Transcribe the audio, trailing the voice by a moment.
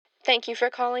Thank you for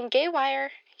calling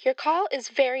Gaywire. Your call is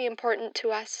very important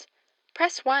to us.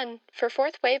 Press 1 for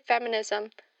fourth wave feminism.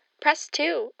 Press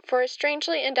 2 for a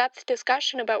strangely in-depth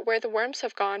discussion about where the worms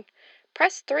have gone.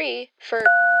 Press 3 for...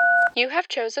 You have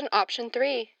chosen option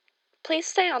 3. Please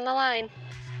stay on the line.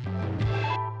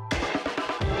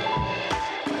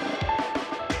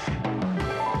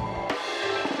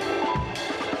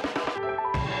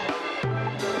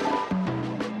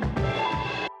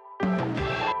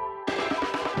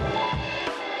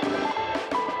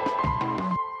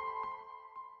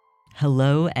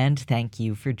 Hello and thank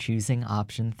you for choosing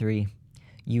option 3.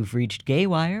 You've reached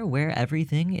Gaywire, where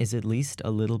everything is at least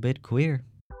a little bit queer.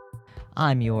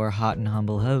 I'm your hot and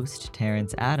humble host,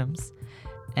 Terrence Adams,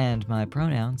 and my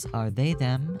pronouns are they,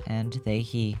 them, and they,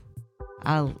 he.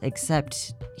 I'll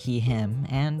accept he, him,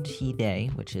 and he,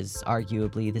 they, which is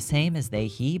arguably the same as they,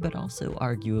 he, but also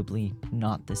arguably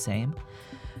not the same.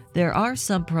 There are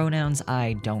some pronouns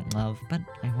I don't love, but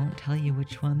I won't tell you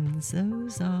which ones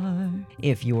those are.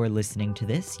 If you're listening to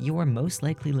this, you're most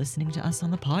likely listening to us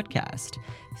on the podcast.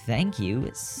 Thank you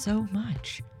so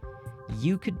much.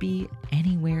 You could be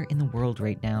anywhere in the world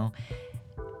right now,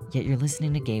 yet you're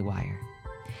listening to Gaywire.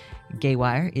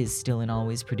 Gaywire is still and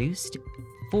always produced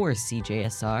for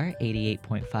CJSR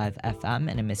 88.5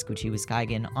 FM in Amiskwaci,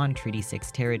 Waskagan on Treaty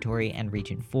 6 territory and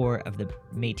Region 4 of the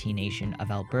Métis Nation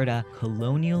of Alberta,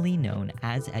 colonially known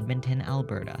as Edmonton,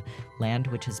 Alberta, land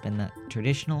which has been the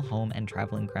traditional home and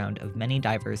traveling ground of many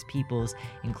diverse peoples,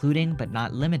 including but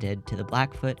not limited to the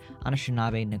Blackfoot,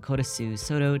 Anishinaabe, Nakota Sioux,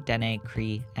 Saulteaux, Dene,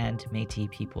 Cree, and Métis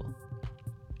people.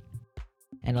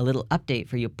 And a little update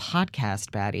for you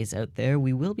podcast baddies out there,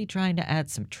 we will be trying to add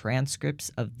some transcripts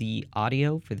of the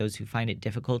audio for those who find it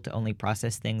difficult to only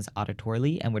process things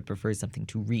auditorily and would prefer something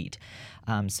to read.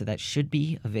 So that should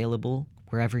be available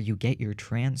wherever you get your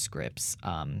transcripts,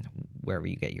 wherever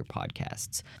you get your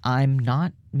podcasts. I'm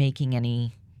not making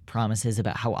any promises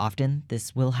about how often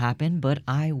this will happen, but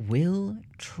I will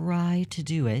try to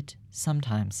do it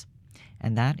sometimes.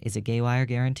 And that is a Gaywire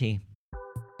guarantee.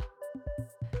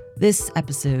 This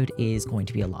episode is going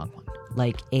to be a long one,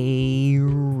 like a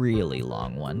really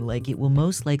long one. Like it will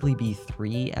most likely be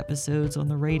 3 episodes on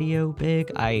the radio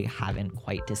big. I haven't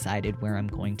quite decided where I'm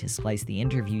going to splice the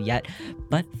interview yet,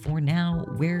 but for now,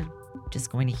 we're just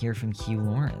going to hear from Q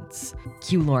Lawrence.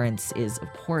 Q Lawrence is,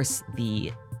 of course,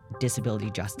 the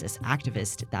disability justice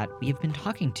activist that we have been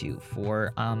talking to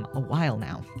for a while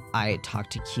now. I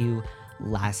talked to Q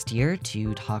last year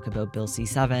to talk about Bill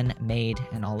C-7, MAID,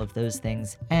 and all of those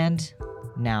things, and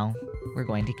now we're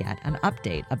going to get an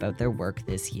update about their work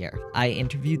this year. I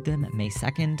interviewed them May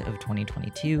 2nd of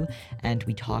 2022, and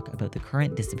we talk about the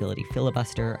current disability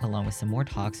filibuster, along with some more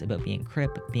talks about being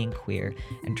crip, being queer,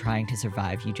 and trying to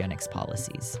survive eugenics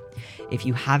policies. If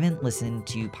you haven't listened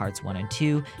to parts 1 and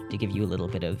 2, to give you a little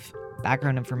bit of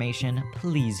background information,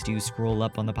 please do scroll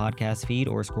up on the podcast feed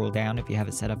or scroll down if you have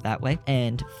it set up that way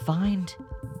and find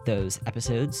those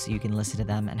episodes so you can listen to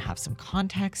them and have some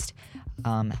context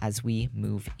as we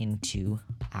move into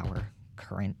our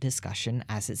current discussion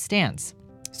as it stands.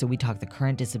 So we talk the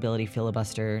current disability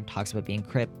filibuster, talks about being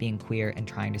crip, being queer, and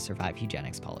trying to survive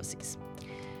eugenics policies.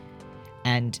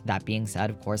 And that being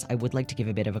said, of course, I would like to give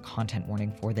a bit of a content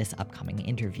warning for this upcoming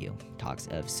interview. Talks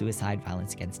of suicide,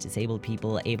 violence against disabled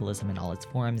people, ableism in all its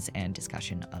forms, and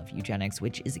discussion of eugenics,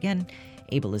 which is, again,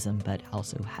 ableism, but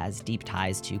also has deep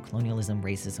ties to colonialism,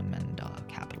 racism, and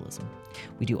capitalism.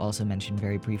 We do also mention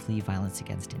very briefly violence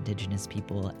against Indigenous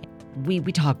people. We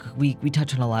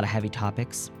touch on a lot of heavy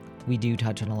topics. We do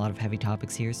touch on a lot of heavy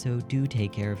topics here, so do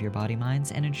take care of your body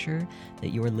minds and ensure that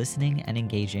you are listening and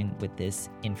engaging with this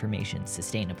information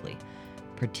sustainably,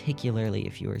 particularly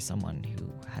if you are someone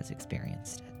who has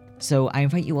experienced it. So I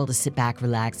invite you all to sit back,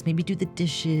 relax, maybe do the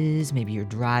dishes, maybe you're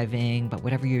driving, but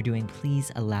whatever you're doing,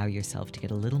 please allow yourself to get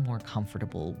a little more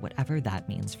comfortable, whatever that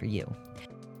means for you.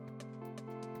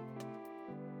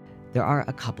 There are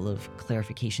a couple of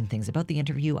clarification things about the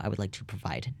interview I would like to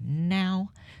provide now.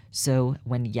 So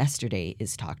when yesterday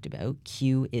is talked about,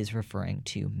 Q is referring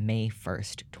to May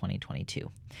 1st,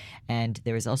 2022. And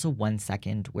there is also 1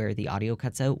 second where the audio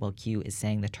cuts out while Q is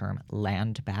saying the term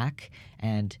land back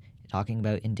and talking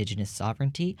about Indigenous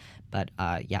sovereignty. But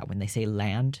when they say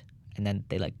land and then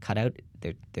they cut out,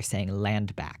 they're saying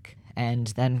land back. And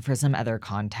then for some other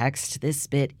context, this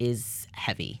bit is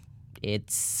heavy.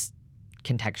 It's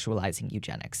contextualizing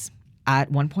eugenics. At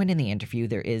one point in the interview,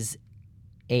 there is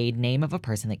a name of a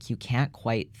person that Q can't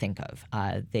quite think of.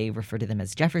 They refer to them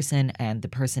as Jefferson, and the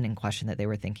person in question that they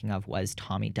were thinking of was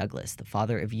Tommy Douglas, the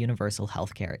father of universal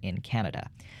healthcare in Canada.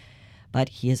 But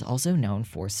he is also known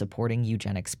for supporting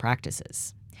eugenics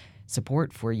practices.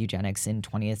 Support for eugenics in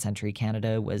 20th century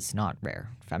Canada was not rare.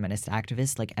 Feminist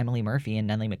activists like Emily Murphy and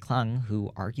Nellie McClung,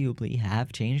 who arguably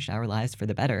have changed our lives for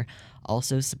the better,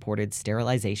 also supported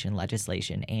sterilization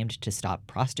legislation aimed to stop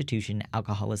prostitution,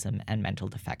 alcoholism, and mental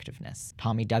defectiveness.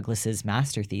 Tommy Douglas's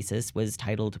master thesis was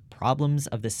titled Problems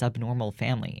of the Subnormal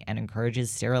Family and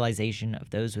encourages sterilization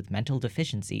of those with mental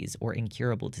deficiencies or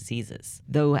incurable diseases.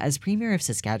 Though as Premier of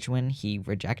Saskatchewan, he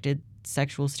rejected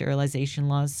sexual sterilization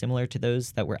laws similar to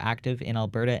those that were active in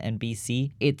Alberta and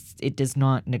BC, it does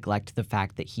not neglect the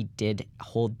fact that he did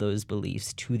hold those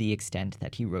beliefs to the extent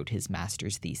that he wrote his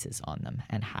master's thesis on them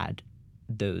and had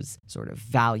those sort of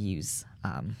values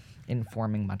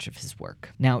informing much of his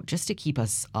work. Now, just to keep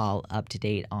us all up to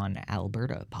date on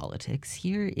Alberta politics,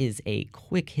 here is a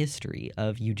quick history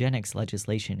of eugenics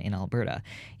legislation in Alberta.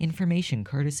 Information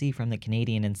courtesy from the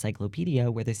Canadian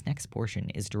Encyclopedia, where this next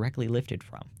portion is directly lifted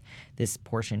from. This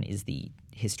portion is the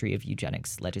history of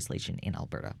eugenics legislation in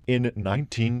Alberta. In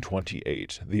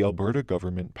 1928, the Alberta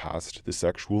government passed the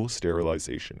Sexual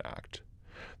Sterilization Act.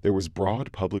 There was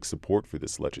broad public support for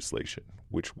this legislation,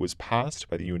 which was passed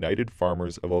by the United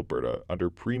Farmers of Alberta under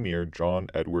Premier John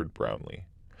Edward Brownlee.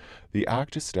 The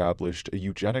act established a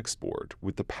eugenics board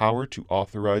with the power to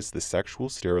authorize the sexual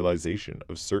sterilization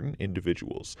of certain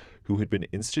individuals who had been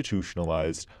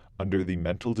institutionalized under the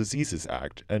Mental Diseases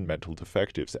Act and Mental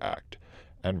Defectives Act,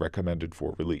 and recommended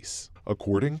for release.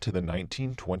 According to the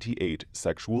 1928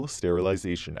 Sexual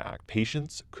Sterilization Act,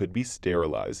 patients could be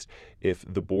sterilized if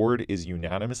the board is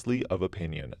unanimously of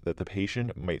opinion that the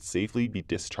patient might safely be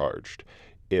discharged,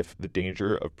 if the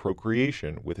danger of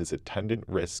procreation with its attendant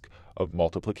risk of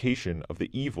multiplication of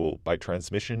the evil by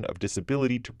transmission of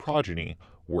disability to progeny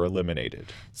were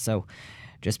eliminated. So,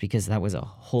 just because that was a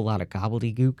whole lot of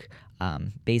gobbledygook,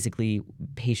 basically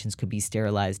patients could be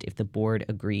sterilized if the board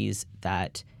agrees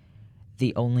that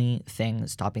the only thing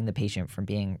stopping the patient from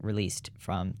being released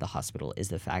from the hospital is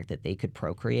the fact that they could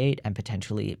procreate and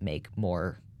potentially make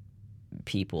more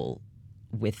people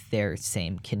with their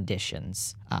same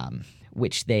conditions,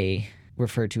 which they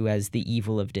refer to as the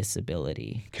evil of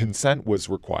disability. Consent was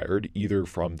required either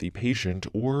from the patient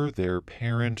or their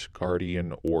parent,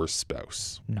 guardian, or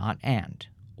spouse. Not and,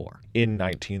 or. In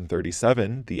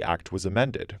 1937, the act was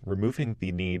amended, removing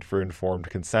the need for informed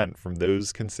consent from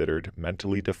those considered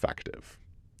mentally defective.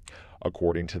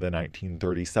 According to the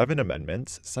 1937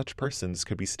 amendments, such persons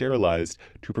could be sterilized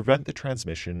to prevent the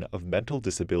transmission of mental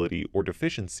disability or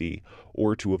deficiency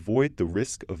or to avoid the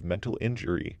risk of mental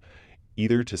injury,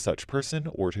 either to such person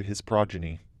or to his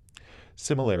progeny.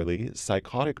 Similarly,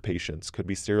 psychotic patients could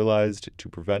be sterilized to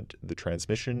prevent the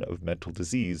transmission of mental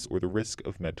disease or the risk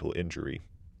of mental injury.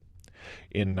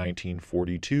 In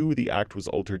 1942, the act was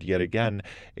altered yet again,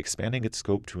 expanding its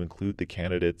scope to include the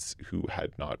candidates who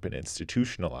had not been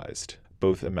institutionalized.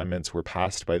 Both amendments were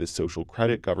passed by the Social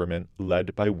Credit government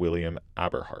led by William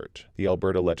Aberhart. The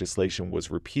Alberta legislation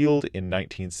was repealed in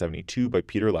 1972 by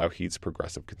Peter Lougheed's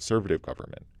Progressive Conservative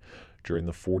government. During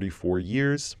the 44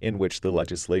 years in which the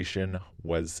legislation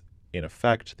was in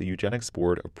effect, the Eugenics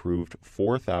Board approved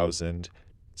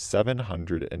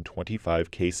 4,725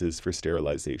 cases for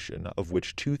sterilization, of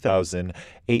which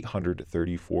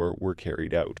 2,834 were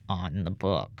carried out. On the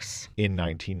books. In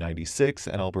 1996,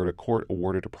 an Alberta court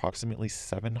awarded approximately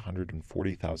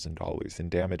 $740,000 in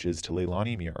damages to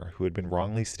Leilani Muir, who had been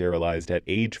wrongly sterilized at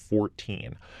age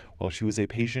 14 while she was a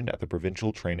patient at the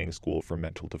Provincial Training School for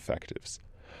Mental Defectives.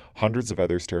 Hundreds of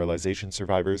other sterilization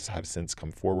survivors have since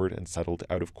come forward and settled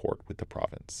out of court with the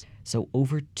province. So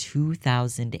over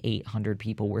 2,800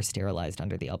 people were sterilized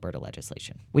under the Alberta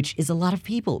legislation, which is a lot of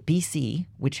people. BC,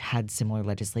 which had similar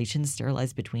legislation,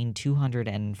 sterilized between 200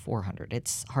 and 400.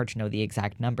 It's hard to know the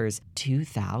exact numbers.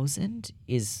 2,000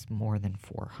 is more than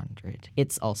 400.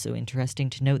 It's also interesting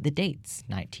to note the dates,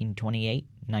 1928,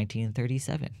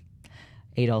 1937.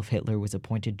 Adolf Hitler was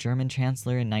appointed German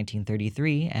Chancellor in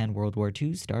 1933, and World War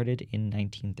II started in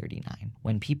 1939.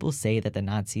 When people say that the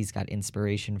Nazis got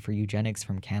inspiration for eugenics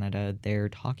from Canada, they're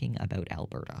talking about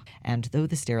Alberta. And though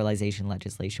the sterilization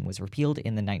legislation was repealed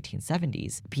in the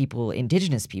 1970s,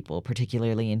 Indigenous people,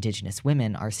 particularly Indigenous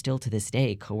women, are still to this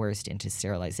day coerced into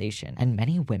sterilization, and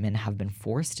many women have been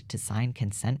forced to sign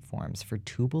consent forms for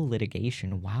tubal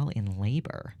litigation while in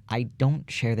labor. I don't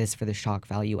share this for the shock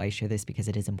value. I share this because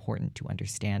it is important to understand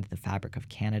the fabric of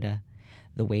Canada,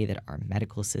 the way that our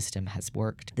medical system has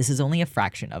worked. This is only a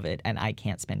fraction of it, and I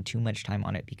can't spend too much time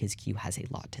on it because Q has a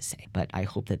lot to say. But I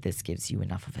hope that this gives you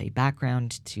enough of a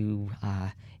background to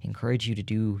encourage you to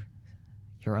do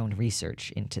your own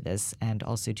research into this and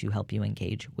also to help you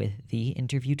engage with the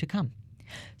interview to come.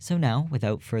 So now,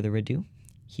 without further ado,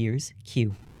 here's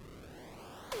Q.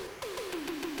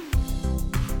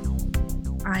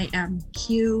 I am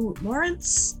Q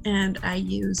Lawrence, and I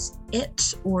use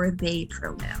it or they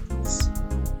pronouns.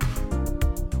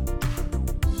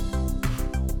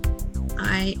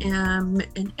 I am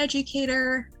an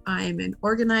educator, I'm an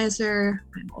organizer,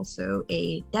 I'm also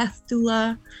a death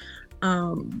doula.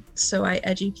 So I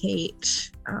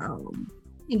educate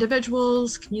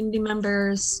individuals, community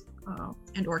members,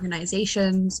 and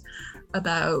organizations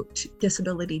about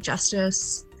disability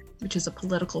justice, which is a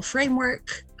political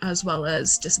framework, as well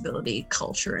as disability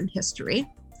culture and history.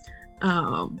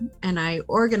 And I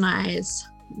organize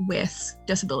with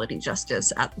disability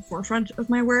justice at the forefront of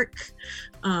my work.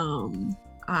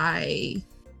 I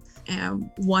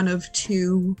am one of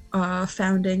two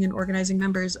founding and organizing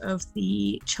members of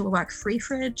the Chilliwack Free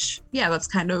Fridge. Yeah, that's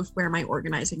kind of where my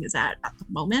organizing is at the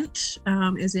moment,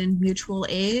 is in mutual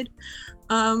aid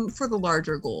for the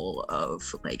larger goal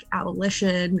of like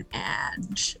abolition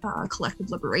and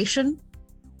collective liberation.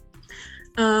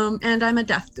 And I'm a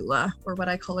death doula, or what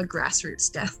I call a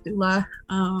grassroots death doula.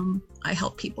 I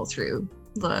help people through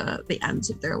the ends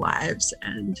of their lives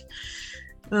and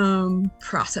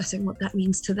processing what that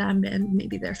means to them and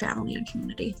maybe their family and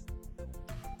community.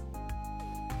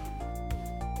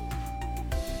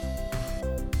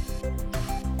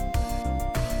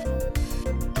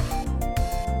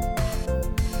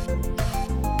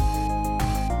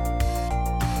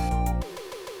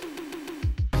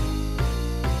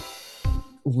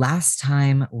 Last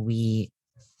time we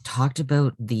talked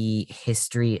about the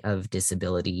history of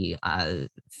disability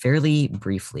fairly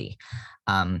briefly.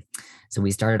 So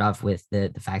we started off with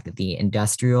the fact that the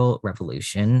Industrial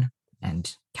Revolution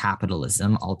and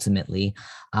capitalism ultimately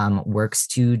works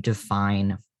to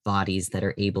define bodies that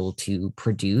are able to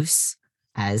produce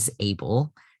as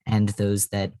able and those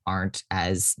that aren't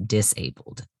as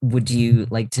disabled. Would you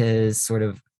like to sort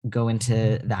of go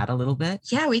into that a little bit?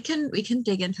 Yeah, we can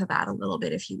dig into that a little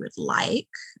bit if you would like.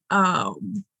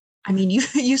 I mean,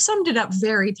 you summed it up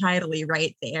very tidily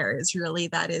right there. Is really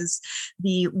that is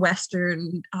the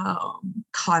Western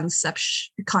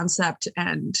concept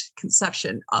and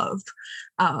conception of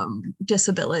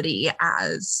disability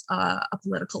as a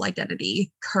political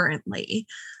identity currently.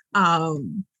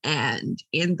 And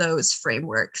in those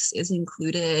frameworks is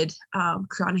included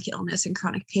chronic illness and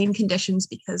chronic pain conditions,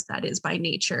 because that is by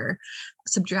nature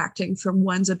subtracting from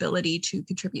one's ability to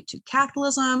contribute to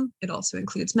capitalism. It also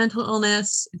includes mental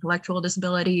illness, intellectual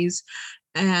disabilities,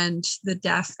 and the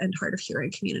deaf and hard of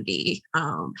hearing community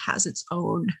has its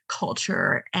own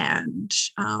culture and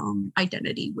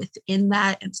identity within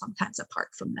that, and sometimes apart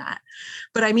from that.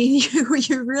 But I mean,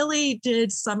 you really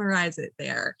did summarize it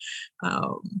there.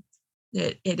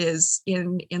 It is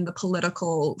in the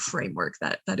political framework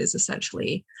that is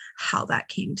essentially how that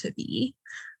came to be.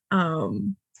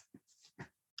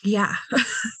 Yeah.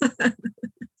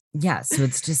 Yeah, so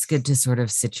it's just good to sort of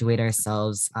situate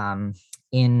ourselves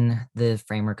in the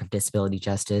framework of disability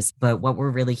justice. But what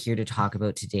we're really here to talk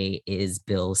about today is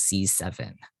Bill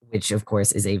C-7, which of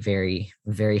course is a very,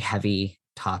 very heavy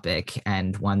topic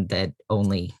and one that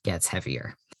only gets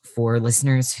heavier. For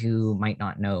listeners who might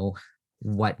not know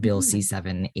what Bill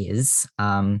C-7 is,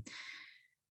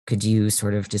 could you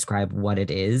sort of describe what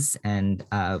it is and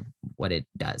what it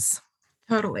does?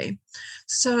 Totally.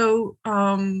 So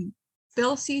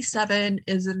Bill C-7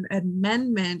 is an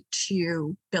amendment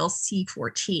to Bill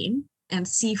C-14, and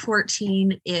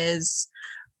C-14 is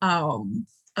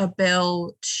a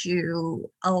bill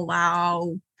to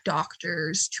allow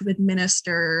doctors to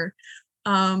administer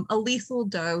a lethal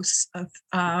dose of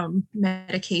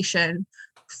medication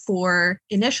for,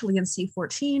 initially in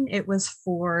C-14, it was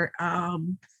for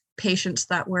patients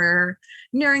that were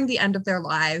nearing the end of their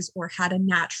lives or had a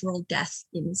natural death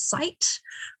in sight,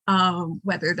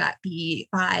 whether that be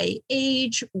by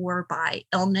age or by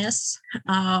illness.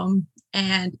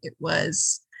 And it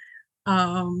was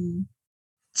to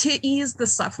ease the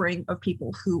suffering of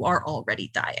people who are already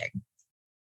dying.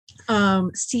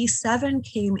 C-7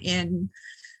 came in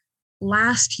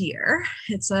last year.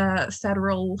 It's a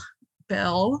federal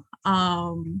bill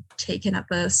taken at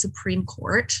the Supreme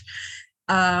Court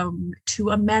to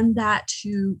amend that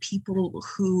to people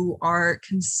who are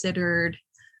considered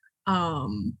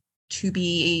to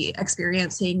be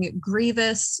experiencing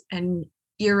grievous and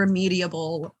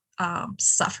irremediable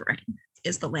suffering,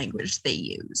 is the language they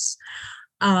use.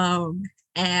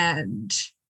 And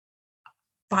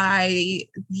by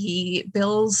the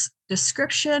bill's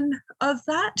description of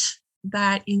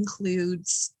that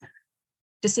includes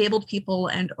disabled people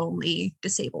and only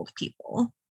disabled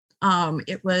people.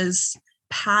 It was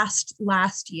passed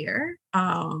last year,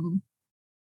 a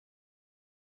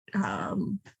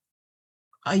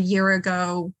year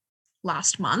ago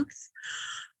last month.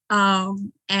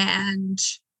 And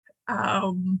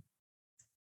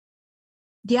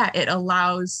yeah, it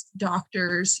allows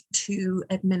doctors to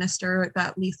administer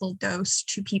that lethal dose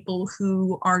to people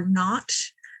who are not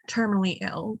terminally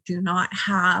ill, do not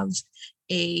have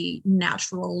a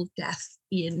natural death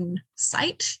in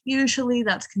sight. Usually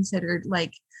that's considered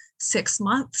like 6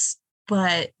 months,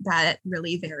 but that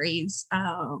really varies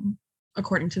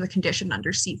according to the condition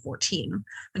under C14.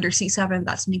 Under C7,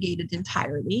 that's negated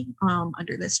entirely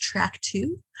under this track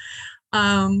 2.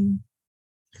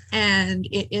 And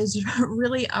it is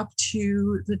really up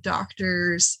to the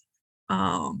doctors,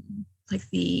 like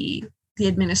the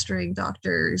administering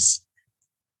doctors'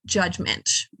 judgment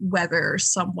whether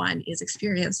someone is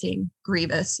experiencing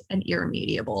grievous and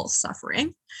irremediable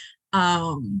suffering.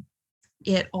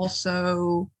 It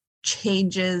also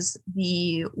changes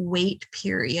the wait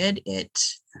period.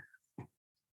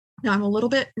 Now I'm a little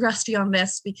bit rusty on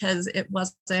this because it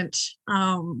wasn't,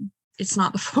 it's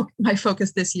not my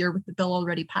focus this year with the bill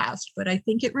already passed, but I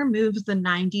think it removes the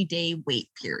 90-day wait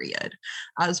period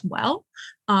as well.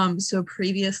 So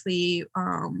previously,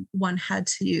 one had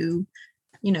to,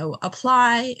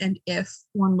 apply, and if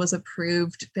one was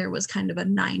approved, there was kind of a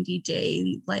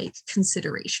 90-day like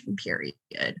consideration period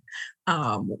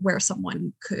where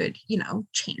someone could,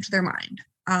 change their mind.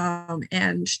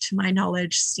 And to my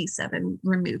knowledge, C7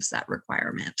 removes that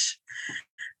requirement.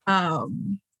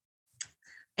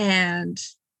 And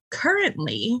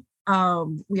currently,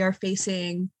 we are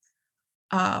facing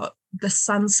the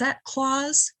sunset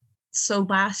clause. So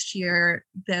last year,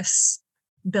 this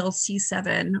Bill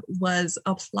C7 was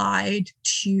applied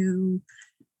to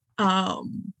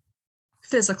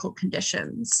physical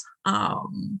conditions.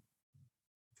 The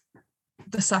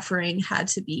suffering had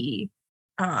to be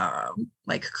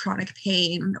like chronic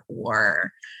pain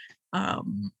or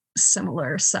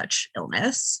similar such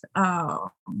illness.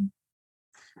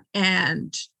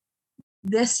 And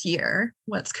this year,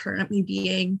 what's currently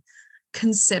being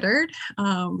considered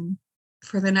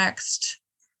for the next,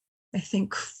 I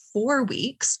think, 4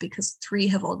 weeks, because 3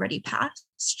 have already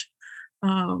passed.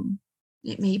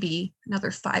 It may be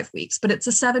another 5 weeks, but it's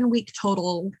a 7-week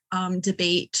total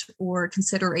debate or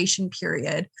consideration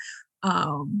period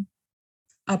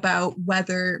about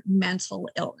whether mental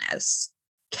illness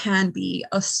can be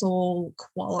a sole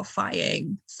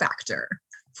qualifying factor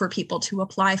for people to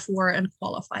apply for and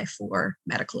qualify for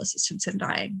medical assistance in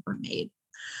dying or MAID.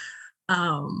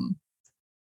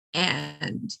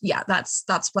 And yeah, that's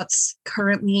what's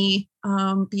currently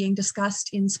being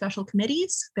discussed in special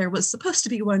committees. There was supposed to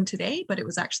be one today, but it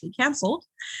was actually canceled.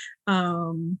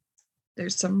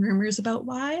 There's some rumors about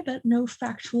why, but no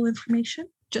factual information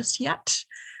just yet.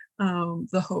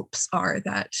 The hopes are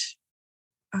that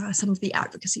some of the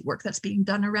advocacy work that's being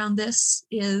done around this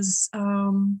is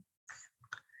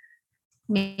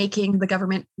making the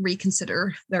government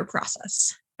reconsider their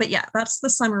process. But yeah, that's the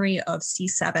summary of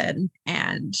C7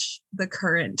 and the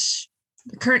current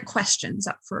questions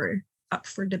up for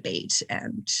debate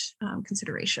and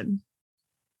consideration.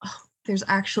 Oh, there's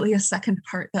actually a second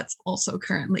part that's also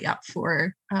currently up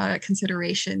for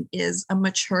consideration, is a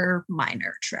mature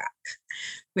minor track,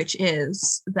 which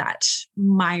is that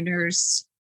minors,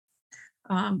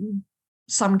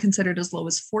 some considered as low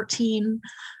as 14,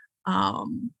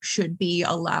 should be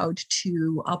allowed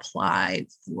to apply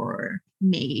for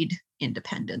MAID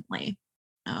independently.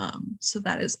 So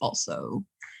that is also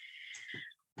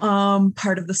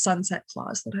part of the sunset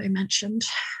clause that I mentioned.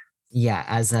 Yeah,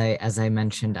 as I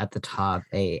mentioned at the top,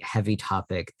 a heavy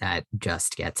topic that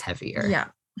just gets heavier. Yeah.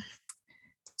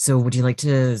 So would you like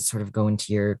to sort of go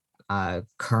into your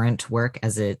current work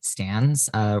as it stands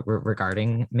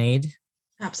regarding MAID?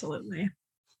 Absolutely.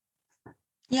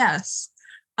 Yes.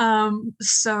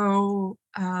 So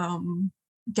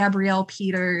Gabrielle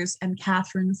Peters and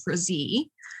Catherine Frazee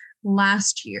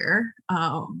last year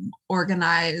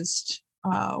organized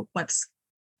what's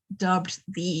dubbed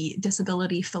the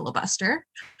Disability Filibuster.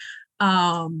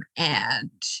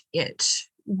 And it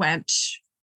went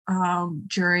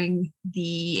during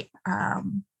the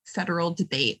federal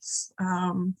debates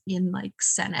in like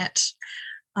Senate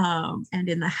and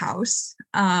in the House,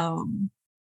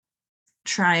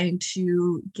 trying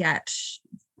to get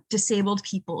disabled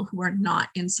people who are not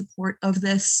in support of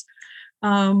this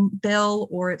bill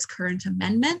or its current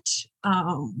amendment,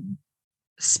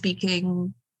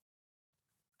 speaking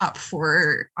up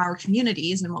for our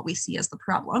communities and what we see as the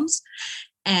problems.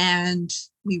 And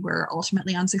we were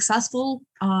ultimately unsuccessful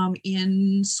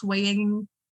in swaying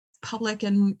public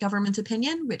and government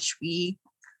opinion, which we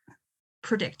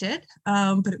predicted,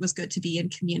 but it was good to be in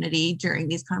community during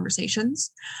these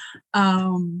conversations.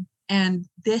 And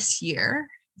this year,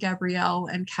 Gabrielle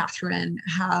and Catherine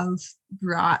have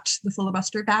brought the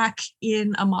filibuster back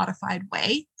in a modified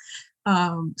way.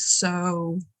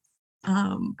 So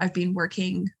I've been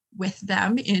working with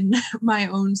them in my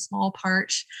own small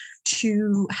part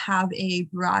to have a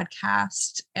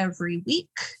broadcast every week.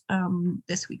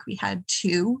 This week we had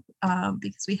two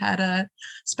because we had a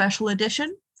special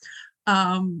edition,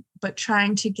 but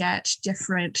trying to get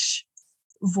different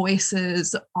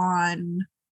voices on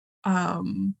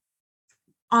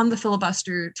the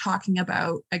filibuster, talking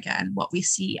about, again, what we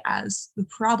see as the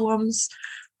problems,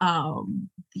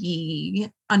 the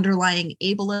underlying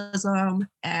ableism,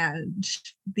 and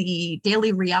the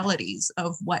daily realities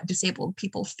of what disabled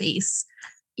people face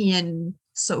in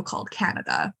so-called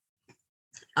Canada.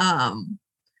 The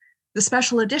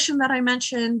special edition that I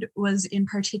mentioned was in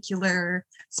particular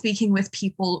speaking with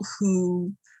people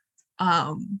who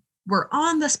were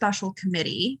on the special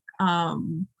committee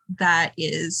that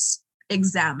is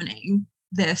examining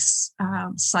this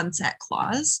sunset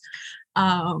clause,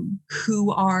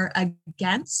 who are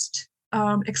against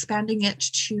expanding it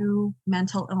to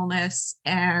mental illness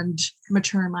and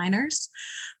mature minors.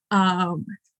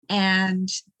 And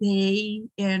they,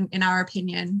 in our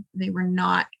opinion, they were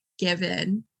not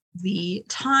given the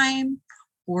time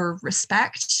or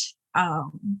respect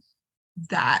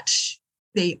that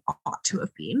they ought to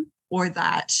have been, or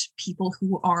that people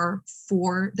who are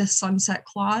for the sunset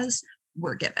clause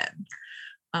were given.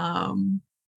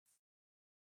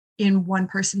 In one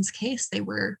person's case, they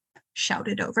were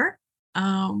shouted over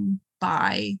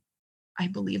by, I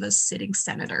believe, a sitting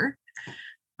senator.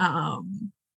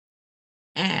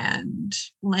 And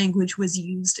language was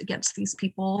used against these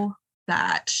people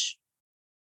that,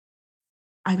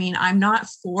 I mean, I'm not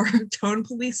for tone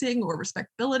policing or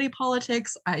respectability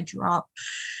politics. I drop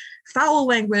foul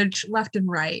language left and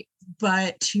right,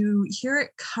 but to hear it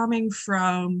coming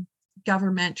from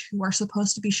government who are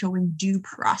supposed to be showing due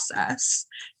process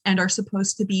and are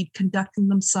supposed to be conducting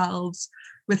themselves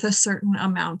with a certain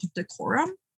amount of decorum,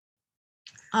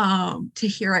 to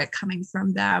hear it coming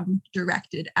from them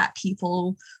directed at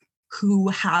people who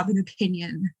have an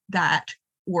opinion that,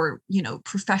 or, you know,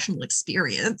 professional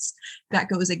experience that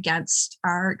goes against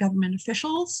our government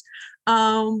officials,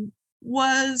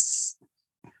 was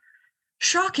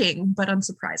shocking but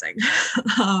unsurprising.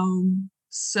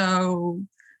 So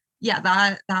yeah,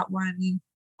 that one,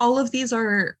 all of these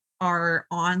are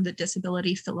on the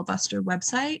Disability Filibuster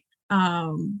website,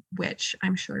 which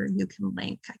I'm sure you can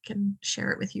link. I can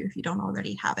share it with you if you don't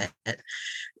already have it.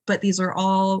 But these are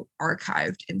all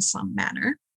archived in some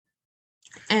manner.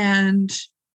 And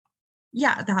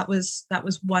yeah, that was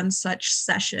one such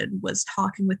session, was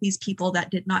talking with these people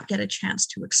that did not get a chance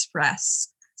to express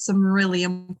some really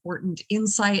important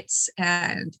insights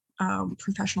and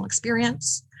professional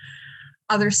experience.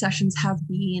 Other sessions have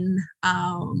been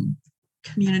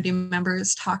community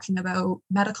members talking about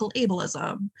medical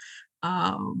ableism.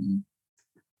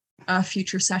 A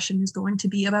future session is going to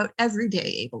be about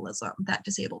everyday ableism that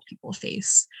disabled people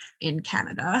face in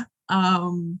Canada.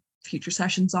 Future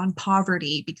sessions on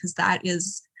poverty, because that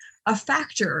is a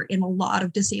factor in a lot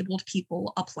of disabled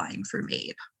people applying for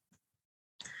MABE.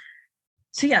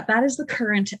 So yeah, that is the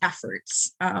current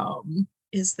efforts,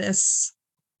 is this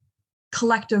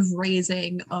collective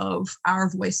raising of our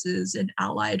voices and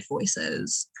allied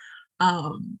voices,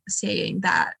 saying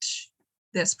that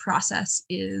this process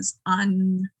is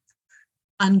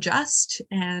unjust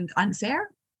and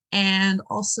unfair, and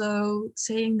also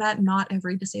saying that not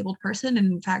every disabled person, and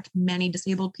in fact many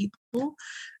disabled people,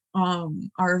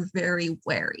 are very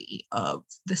wary of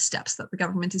the steps that the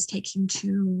government is taking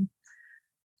to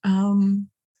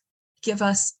give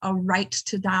us a right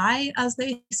to die, as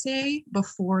they say,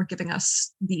 before giving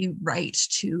us the right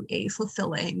to a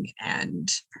fulfilling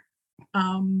and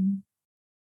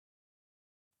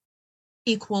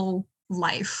equal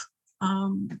life,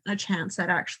 a chance at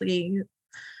actually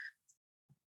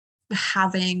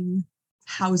having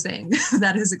housing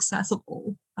that is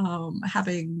accessible,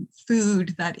 having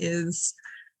food that is,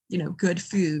 you know, good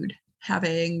food,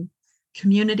 having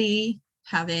community,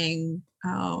 having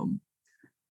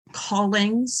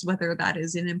callings, whether that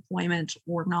is in employment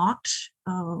or not.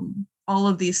 All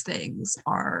of these things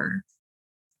are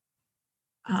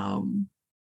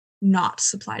not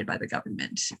supplied by the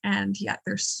government, and yet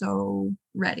they're so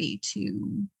ready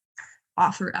to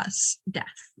offer us death.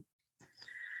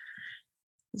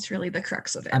 It's really the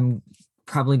crux of it. I'm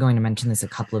probably going to mention this a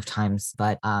couple of times,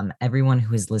 but everyone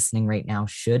who is listening right now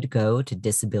should go to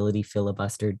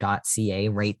disabilityfilibuster.ca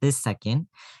right this second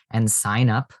and sign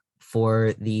up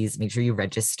for these, make sure you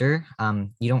register.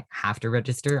 You don't have to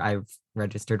register. I've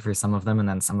registered for some of them, and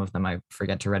then some of them I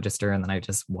forget to register, and then I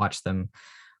just watch them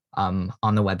on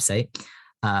the website.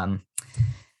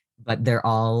 But they're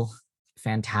all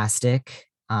fantastic.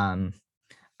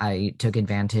 I took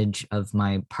advantage of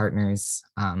my partner's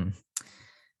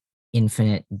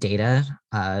infinite data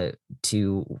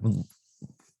to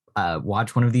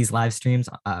watch one of these live streams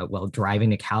while driving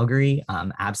to Calgary.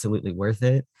 Absolutely worth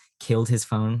it. Killed his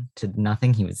phone to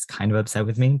nothing. He was kind of upset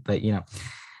with me, but you know.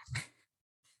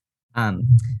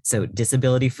 So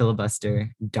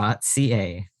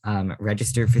disabilityfilibuster.ca,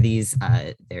 register for these.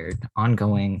 They're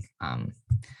ongoing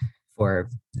for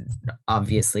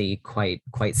obviously quite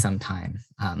some time.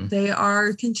 They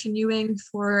are continuing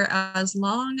for as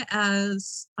long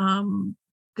as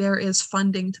there is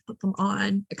funding to put them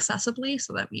on accessibly.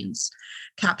 So that means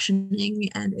captioning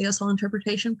and ASL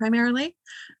interpretation primarily.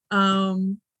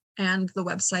 And the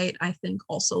website, I think,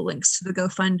 also links to the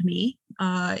GoFundMe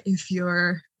if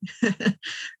you're, you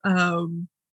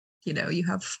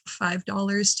have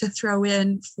 $5 to throw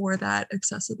in for that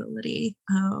accessibility.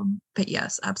 But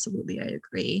yes, absolutely, I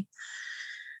agree.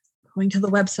 Going to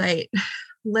the website,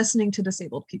 listening to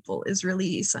disabled people is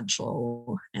really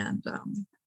essential and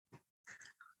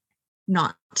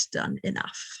not done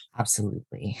enough.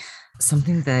 Absolutely.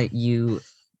 Something that you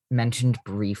mentioned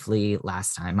briefly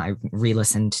last time, I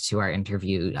re-listened to our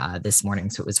interview this morning,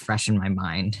 so it was fresh in my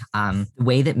mind. The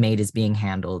way that MAID is being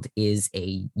handled is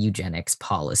a eugenics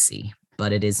policy,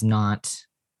 but it is not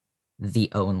the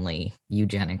only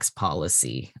eugenics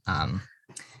policy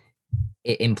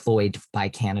employed by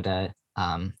Canada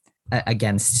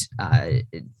against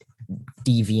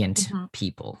deviant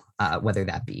people, whether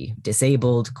that be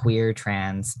disabled, queer,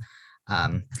 trans,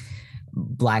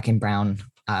 Black and brown,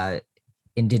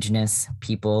 Indigenous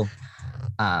people.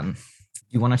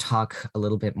 You want to talk a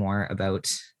little bit more about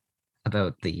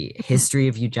the history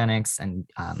of eugenics and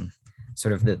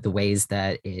sort of the ways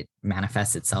that it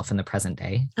manifests itself in the present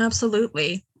day?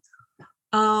 Absolutely.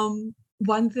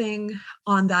 One thing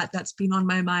on that's been on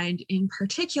my mind in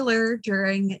particular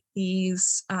during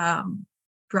these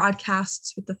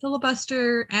broadcasts with the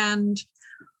filibuster, and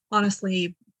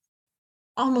honestly,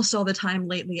 almost all the time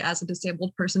lately as a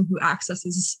disabled person who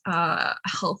accesses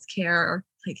healthcare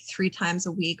like 3 times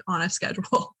a week on a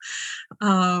schedule,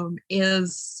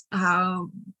 is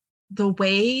the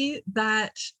way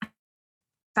that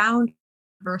found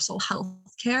universal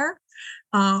healthcare.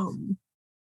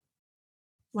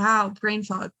 Wow, brain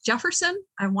fog. Jefferson,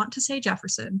 I want to say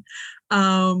Jefferson,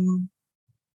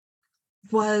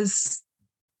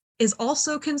 is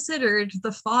also considered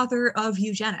the father of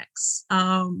eugenics.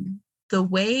 The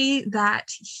way that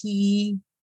he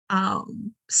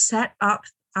set up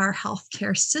our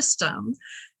healthcare system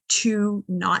to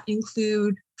not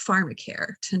include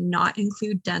pharmacare, to not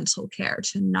include dental care,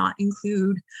 to not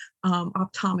include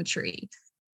optometry,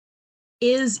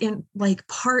 is in like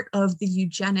part of the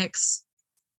eugenics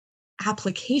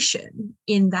application,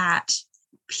 in that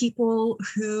people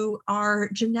who are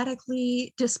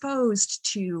genetically disposed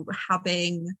to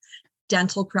having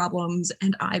dental problems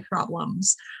and eye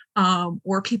problems,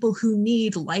 or people who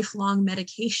need lifelong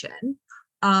medication,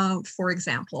 for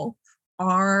example,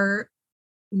 are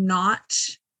not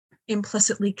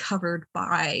implicitly covered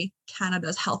by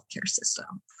Canada's healthcare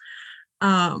system.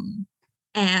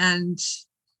 And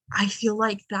I feel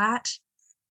like that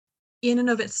in and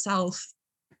of itself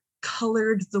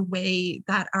colored the way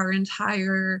that our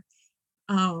entire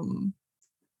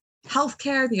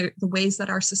healthcare, the ways that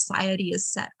our society is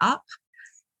set up.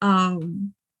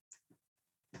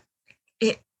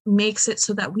 It makes it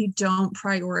so that we don't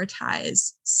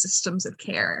prioritize systems of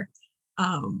care.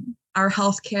 Our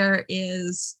healthcare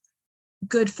is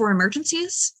good for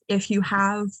emergencies. If you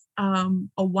have a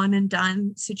one and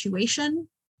done situation,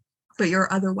 but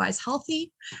you're otherwise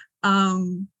healthy,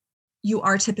 you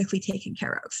are typically taken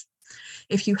care of.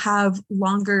 If you have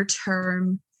longer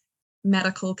term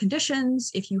medical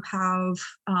conditions, if you have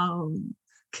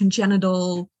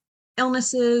congenital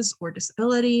illnesses or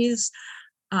disabilities,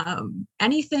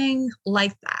 anything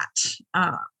like that,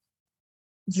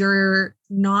 you're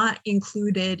not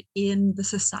included in the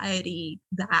society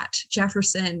that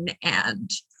Jefferson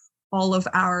and all of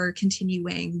our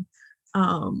continuing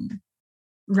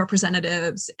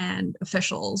representatives and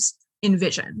officials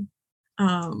envision.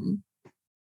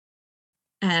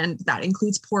 And that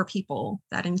includes poor people,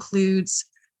 that includes,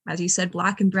 as you said,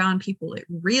 Black and brown people. It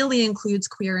really includes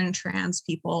queer and trans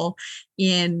people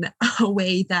in a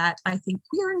way that I think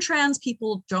queer and trans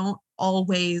people don't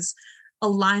always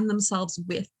align themselves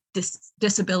with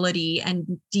disability and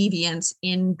deviance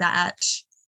in that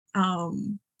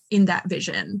in that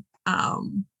vision.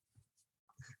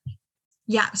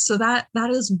 So that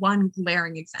is one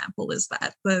glaring example, is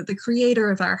that the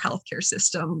creator of our healthcare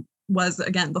system was,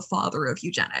 again, the father of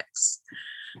eugenics.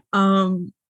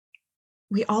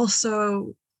 We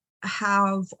also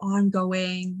have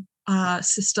ongoing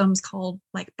systems called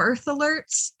like birth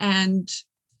alerts, and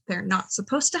they're not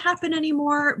supposed to happen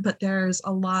anymore, but there's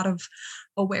a lot of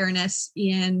awareness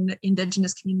in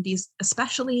Indigenous communities,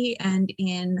 especially, and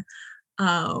in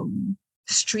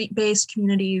street-based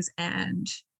communities and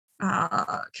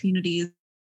communities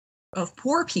of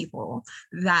poor people,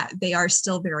 that they are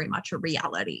still very much a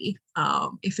reality.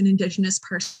 If an Indigenous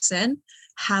person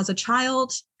has a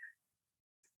child,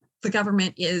 the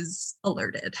government is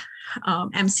alerted.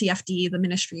 MCFD, the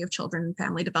Ministry of Children and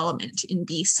Family Development in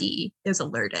BC, is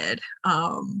alerted.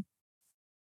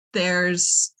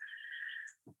 There's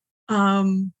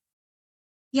an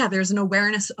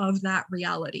awareness of that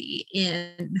reality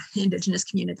in Indigenous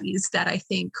communities that I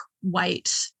think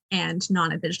white and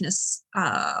non-Indigenous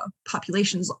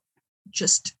populations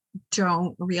just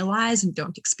don't realize and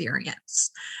don't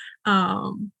experience.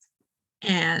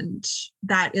 And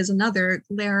that is another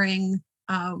glaring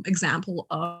example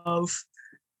of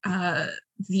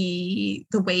the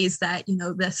ways that,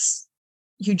 this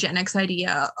eugenics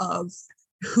idea of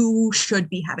who should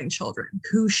be having children,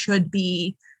 who should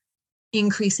be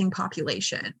increasing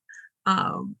population,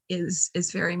 is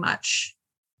very much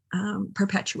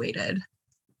perpetuated.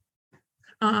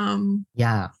 And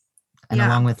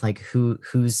along with like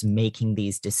who's making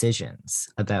these decisions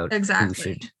about who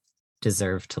should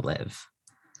deserve to live.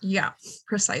 Yeah,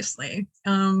 precisely.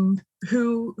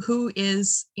 Who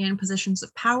is in positions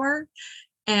of power,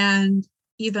 and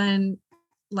even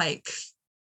like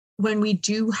when we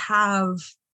do have,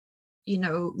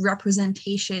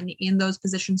 representation in those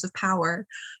positions of power,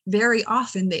 very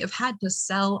often they have had to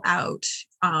sell out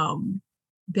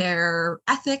their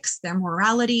ethics, their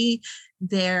morality,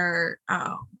 their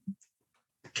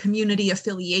community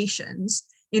affiliations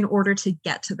in order to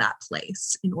get to that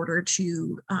place, in order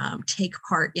to take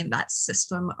part in that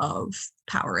system of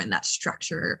power and that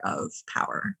structure of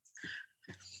power.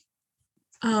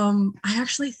 I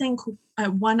actually think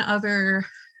one other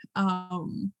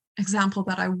example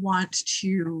that I want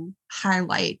to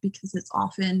highlight, because it's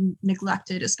often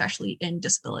neglected, especially in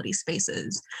disability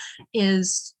spaces,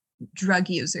 is drug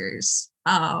users,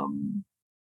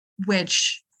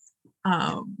 which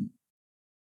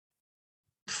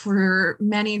for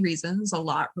many reasons, a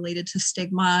lot related to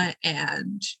stigma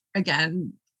and,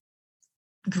 again,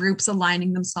 groups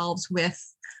aligning themselves with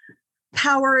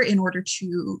power in order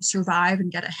to survive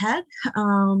and get ahead.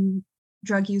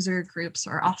 Drug user groups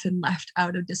are often left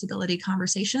out of disability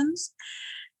conversations.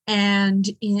 And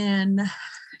in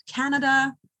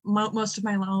Canada, most of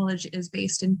my knowledge is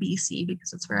based in BC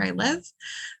because it's where I live.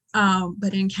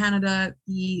 But in Canada,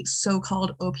 the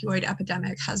so-called opioid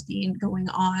epidemic has been going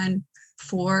on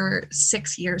for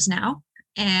 6 years now.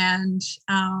 And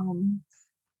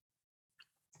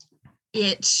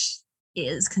it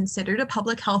is considered a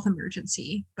public health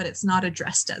emergency, but it's not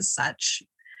addressed as such.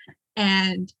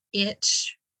 And it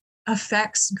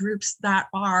affects groups that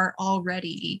are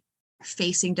already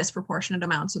facing disproportionate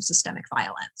amounts of systemic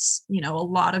violence. A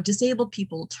lot of disabled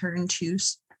people turn to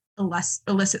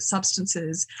illicit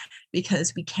substances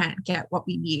because we can't get what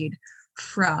we need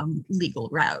from legal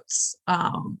routes.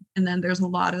 And then there's a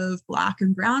lot of Black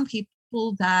and Brown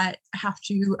people that have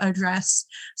to address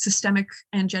systemic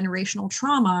and generational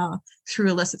trauma through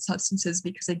illicit substances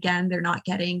because, again, they're not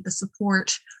getting the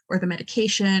support or the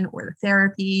medication or the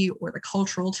therapy or the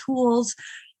cultural tools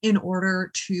in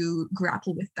order to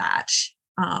grapple with that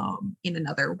in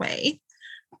another way.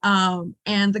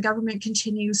 And the government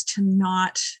continues to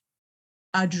not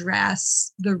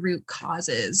address the root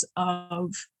causes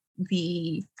of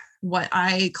what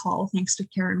I call, thanks to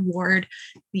Karen Ward,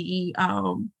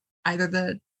 either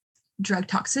the drug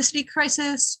toxicity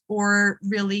crisis or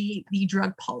really the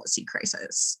drug policy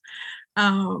crisis.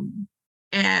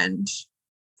 And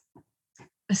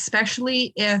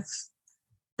especially if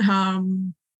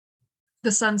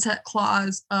the sunset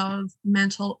clause of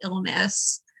mental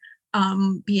illness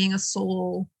being a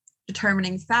sole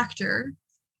determining factor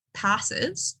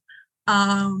passes,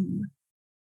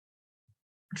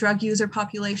 drug user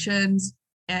populations,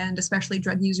 and especially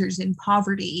drug users in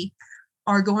poverty,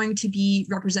 are going to be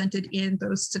represented in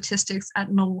those statistics at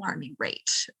an alarming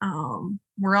rate.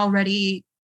 We're already,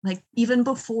 even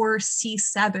before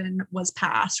C7 was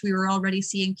passed, we were already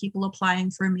seeing people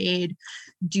applying for MAID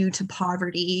due to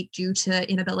poverty, due to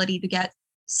inability to get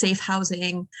safe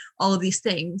housing, all of these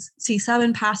things.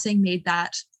 C7 passing made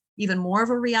that even more of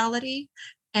a reality.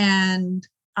 And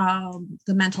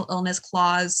the mental illness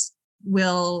clause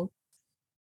will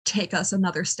take us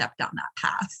another step down that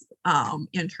path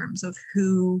in terms of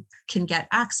who can get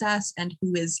access and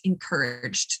who is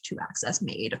encouraged to access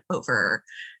MAID over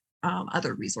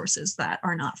other resources that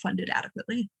are not funded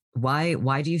adequately.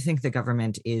 Why do you think the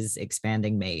government is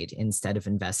expanding MAID instead of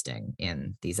investing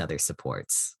in these other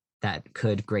supports that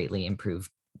could greatly improve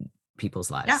people's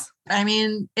lives? Yeah, I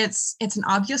mean, it's an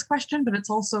obvious question, but it's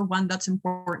also one that's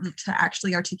important to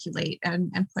actually articulate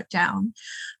and put down.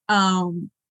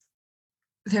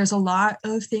 There's a lot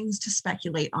of things to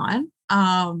speculate on,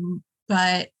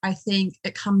 but I think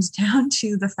it comes down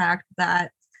to the fact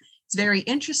that it's very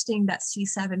interesting that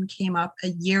C7 came up a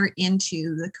year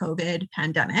into the COVID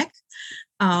pandemic,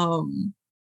 and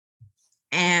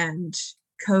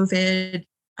COVID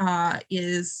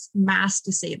is mass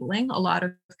disabling a lot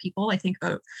of people. I think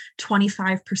about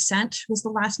 25% was the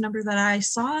last number that I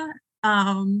saw.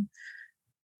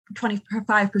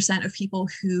 25% of people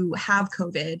who have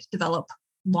COVID develop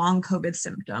long COVID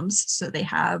symptoms. So they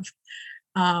have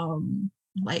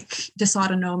like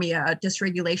dysautonomia,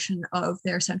 dysregulation of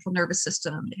their central nervous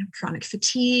system. They have chronic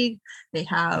fatigue. They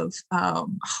have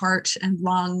heart and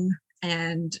lung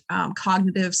and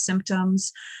cognitive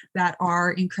symptoms that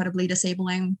are incredibly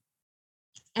disabling.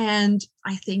 And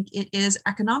I think it is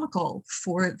economical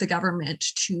for the government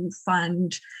to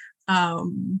fund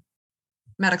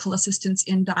medical assistance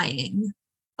in dying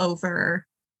over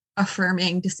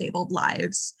affirming disabled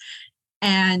lives.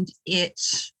 And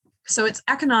so it's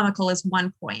economical is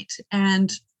one point.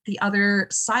 And the other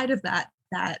side of that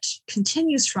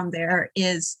continues from there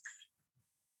is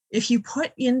if you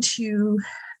put into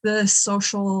the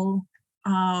social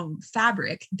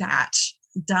fabric that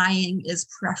dying is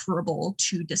preferable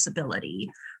to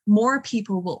disability, more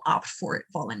people will opt for it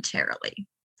voluntarily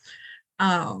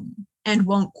and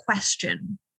won't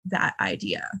question that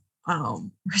idea.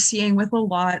 We're seeing with a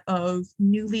lot of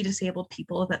newly disabled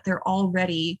people that they're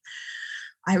already,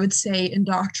 I would say,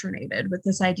 indoctrinated with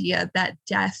this idea that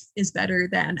death is better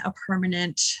than a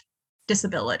permanent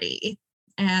disability.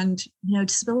 And,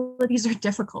 disabilities are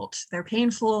difficult. They're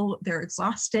painful, they're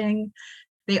exhausting,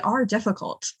 they are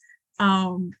difficult.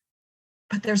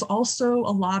 But there's also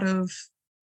a lot of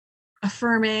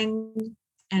affirming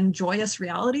and joyous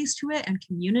realities to it and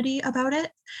community about it.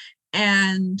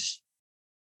 And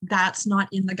that's not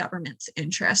in the government's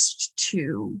interest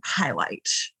to highlight.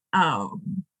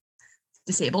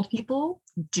 Disabled people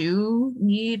do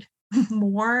need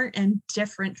more and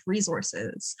different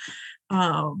resources.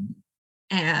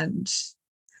 And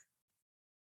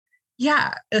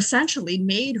yeah, essentially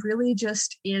MAID really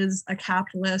just is a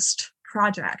capitalist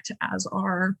project, as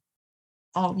are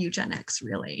all eugenics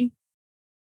really.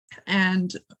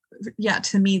 And yeah,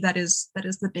 to me, that is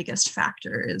the biggest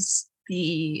factor, is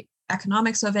the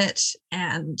economics of it,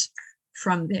 and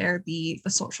from there the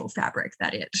social fabric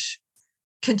that it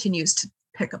continues to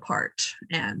pick apart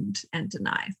and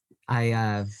deny.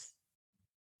 I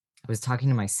was talking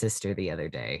to my sister the other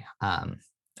day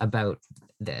about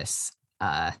this,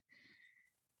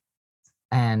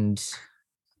 and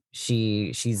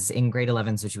she's in grade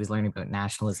 11, so she was learning about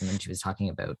nationalism, and she was talking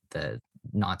about the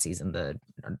Nazis and the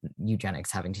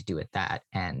eugenics having to do with that.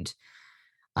 And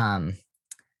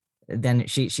then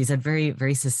she said very,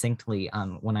 very succinctly,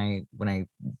 when I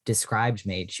described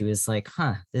MAID, she was like,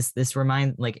 this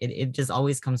remind, like it just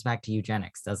always comes back to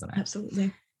eugenics, doesn't it?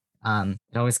 Absolutely.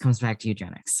 It always comes back to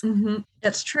eugenics. Mm-hmm.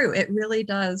 It's true. It really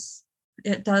does.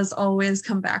 It does always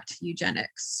come back to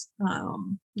eugenics.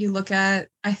 You look at,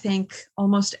 I think,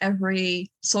 almost every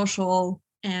social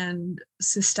and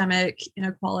systemic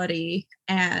inequality,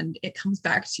 and it comes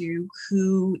back to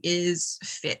who is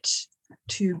fit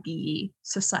to be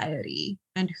society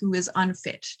and who is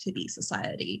unfit to be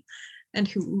society, and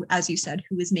who, as you said,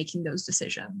 who is making those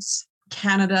decisions.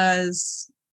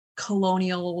 Canada's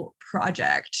colonial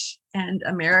project and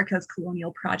America's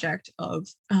colonial project of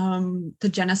the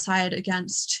genocide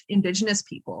against Indigenous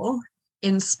people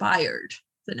inspired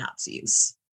the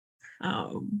Nazis.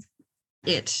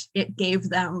 It gave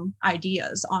them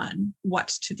ideas on what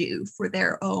to do for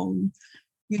their own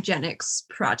eugenics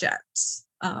projects.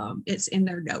 It's in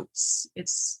their notes.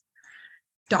 It's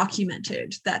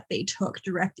documented that they took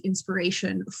direct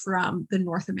inspiration from the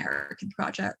North American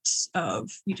projects of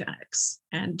eugenics.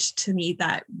 And to me,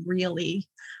 that really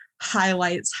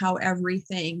highlights how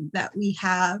everything that we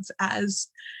have as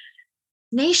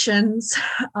nations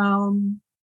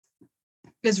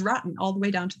is rotten all the way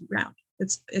down to the ground.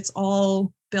 It's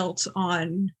all built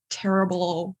on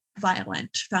terrible,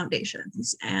 violent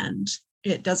foundations, and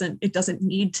it doesn't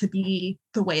need to be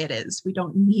the way it is. We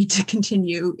don't need to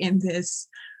continue in this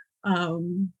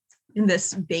in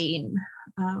this vein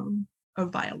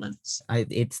of violence.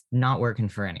 It's not working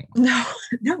for anyone. No,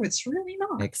 it's really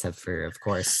not. Except for, of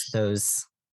course, those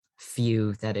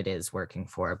few that it is working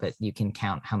for, but you can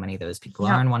count how many of those people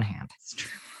are on one hand. It's true.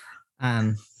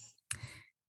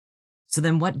 So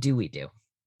then what do we do?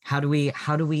 How do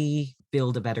we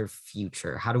build a better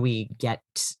future? How do we get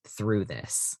through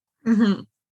this? Mm-hmm.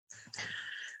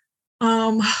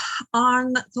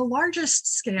 On the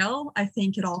largest scale, I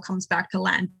think it all comes back to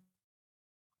land,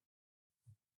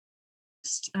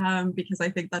 because I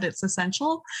think that it's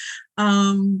essential.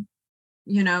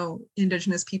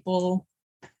 Indigenous people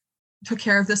took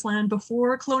care of this land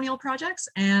before colonial projects,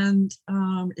 and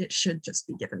it should just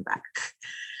be given back.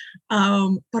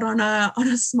 But on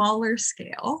a smaller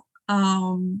scale,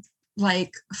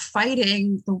 like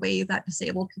fighting the way that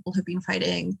disabled people have been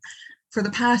fighting for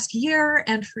the past year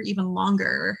and for even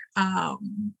longer,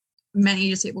 many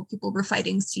disabled people were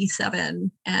fighting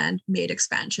C7 and made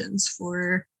expansions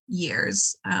for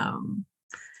years.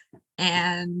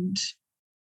 And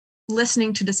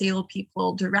listening to disabled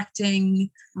people, directing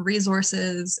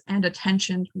resources and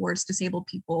attention towards disabled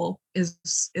people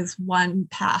is one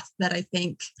path that I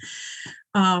think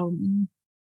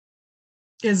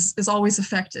is always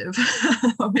effective.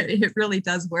 It really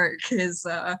does work. As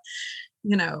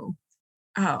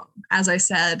I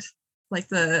said, like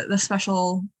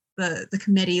the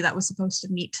committee that was supposed to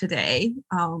meet today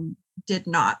did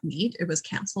not meet. It was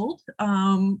canceled.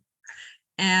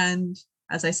 And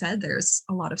as I said, there's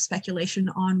a lot of speculation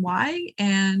on why.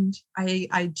 And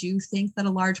I do think that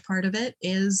a large part of it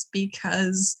is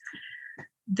because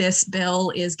this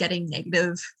bill is getting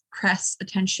negative press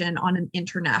attention on an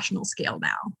international scale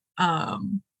now,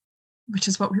 which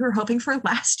is what we were hoping for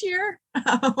last year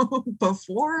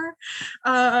before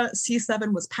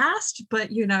C7 was passed. But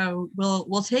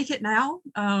we'll take it now.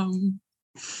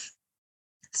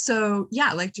 So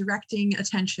yeah, like directing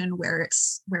attention where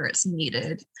it's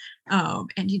needed,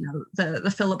 and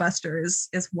the filibuster is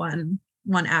one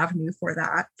avenue for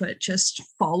that. But just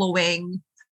following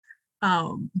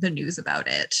the news about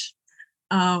it,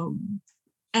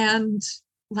 and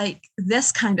like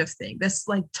this kind of thing, this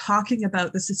like talking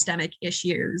about the systemic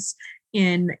issues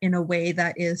in a way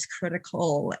that is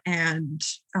critical and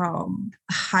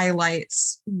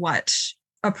highlights what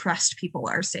oppressed people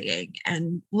are saying,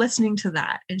 and listening to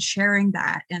that and sharing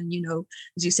that. And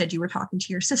as you said, you were talking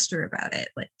to your sister about it.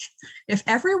 Like if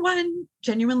everyone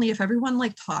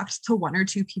like talked to one or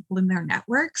two people in their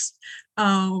networks,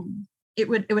 it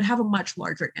would have a much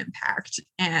larger impact.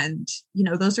 And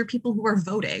those are people who are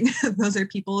voting. Those are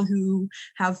people who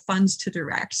have funds to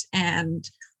direct, and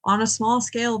on a small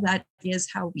scale, that is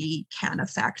how we can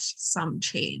affect some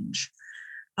change.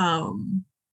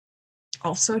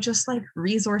 Also, just like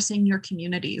resourcing your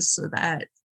communities so that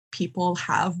people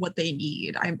have what they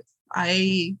need.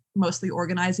 I mostly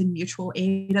organize in mutual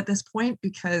aid at this point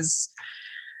because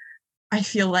I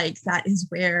feel like that is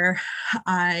where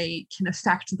I can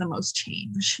affect the most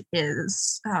change,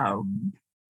 is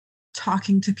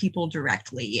talking to people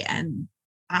directly and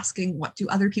asking, what do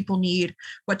other people need?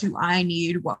 What do I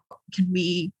need? What can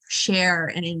we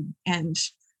share and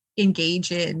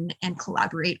engage in and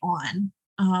collaborate on?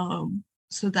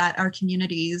 So that our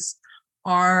communities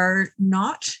are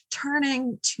not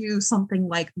turning to something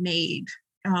like MAID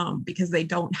because they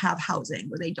don't have housing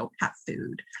or they don't have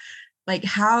food. Like,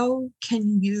 how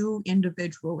can you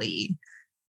individually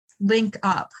link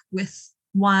up with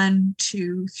 1,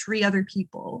 2, 3 other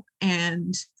people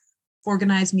and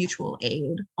organize mutual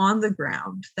aid on the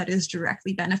ground that is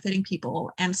directly benefiting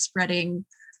people and spreading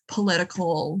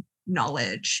political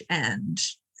knowledge and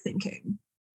thinking?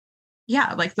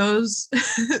 Yeah, like those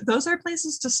are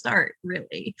places to start,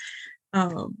 really.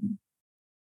 To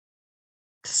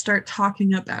start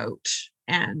talking about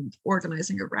and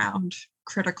organizing around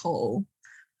critical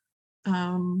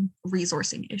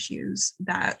resourcing issues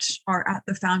that are at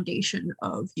the foundation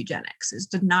of eugenics, is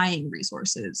denying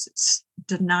resources, it's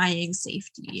denying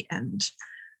safety. And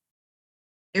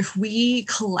if we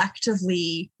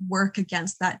collectively work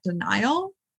against that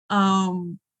denial,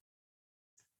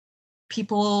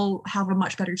 people have a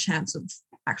much better chance of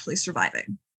actually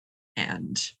surviving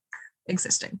and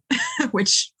existing,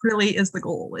 which really is the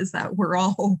goal, is that we're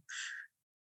all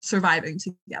surviving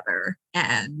together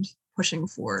and pushing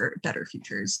for better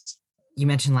futures. You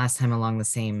mentioned last time along the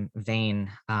same vein,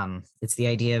 it's the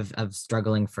idea of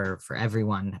struggling for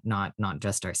everyone, not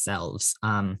just ourselves.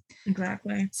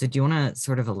 Exactly. So do you want to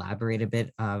sort of elaborate a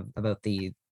bit about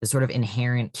the sort of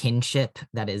inherent kinship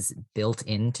that is built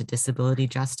into disability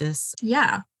justice?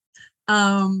 Yeah.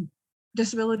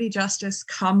 Disability justice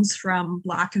comes from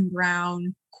Black and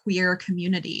Brown queer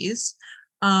communities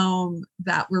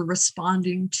that were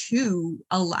responding to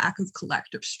a lack of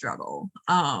collective struggle.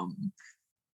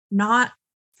 Not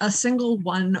a single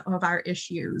one of our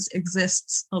issues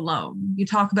exists alone. You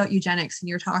talk about eugenics and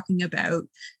you're talking about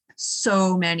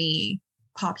so many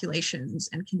populations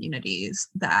and communities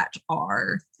that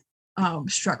are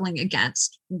struggling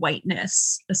against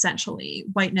whiteness, essentially,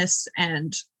 whiteness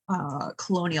and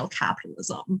colonial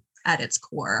capitalism at its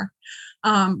core.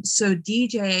 So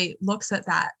DJ looks at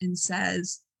that and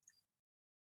says,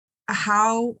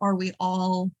 how are we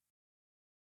all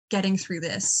getting through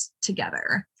this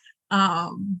together?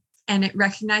 And it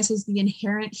recognizes the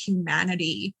inherent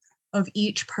humanity of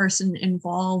each person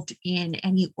involved in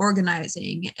any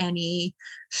organizing, any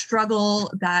struggle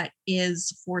that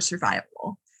is for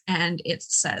survival. And it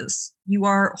says, you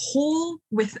are whole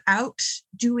without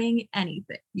doing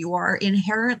anything. You are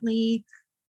inherently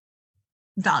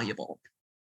valuable.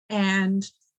 And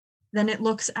then it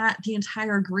looks at the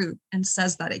entire group and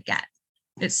says that again.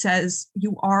 It says,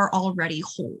 you are already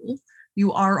whole.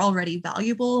 You are already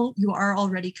valuable. You are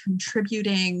already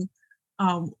contributing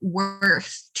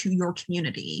worth to your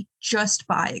community just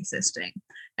by existing.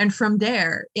 And from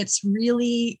there, it's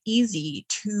really easy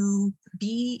to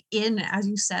be in, as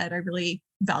you said, I really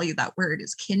value that word,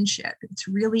 is kinship. It's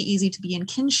really easy to be in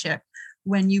kinship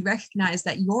when you recognize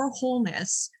that your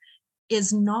wholeness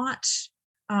is not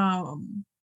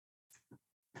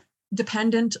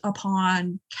dependent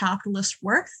upon capitalist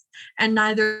worth, and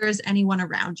neither is anyone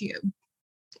around you.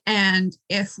 And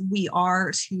if we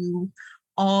are to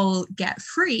all get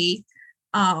free,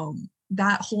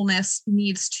 that wholeness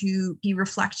needs to be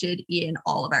reflected in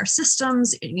all of our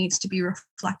systems. It needs to be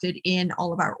reflected in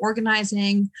all of our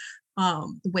organizing.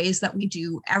 The ways that we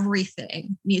do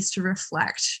everything needs to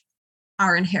reflect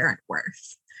our inherent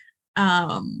worth.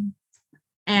 And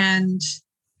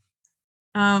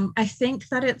I think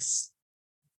that it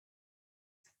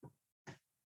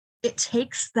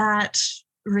takes that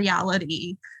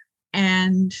reality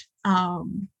and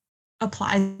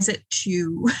applies it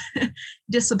to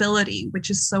disability, which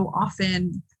is so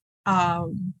often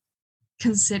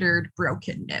considered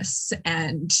brokenness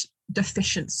and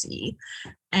deficiency.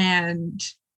 And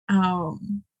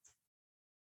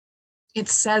it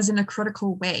says in a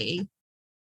critical way,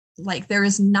 like, there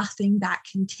is nothing that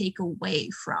can take away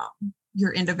from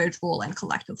your individual and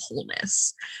collective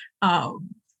wholeness.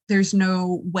 There's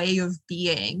no way of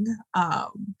being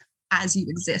as you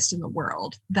exist in the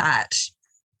world that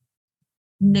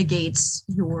negates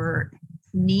your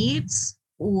needs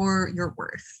or your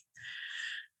worth.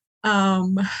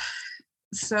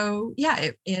 So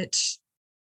yeah, it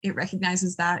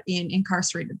recognizes that in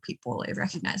incarcerated people. It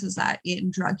recognizes that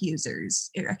in drug users.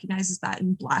 It recognizes that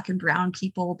in Black and Brown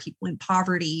people, people in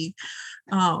poverty,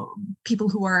 people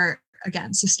who are,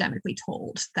 again, systemically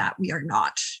told that we are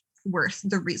not worth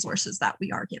the resources that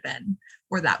we are given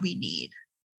or that we need.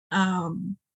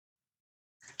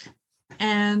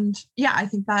 And yeah, I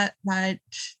think that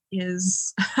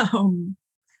is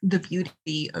the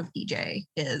beauty of DJ,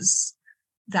 is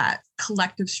that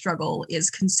collective struggle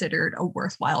is considered a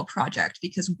worthwhile project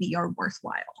because we are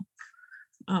worthwhile.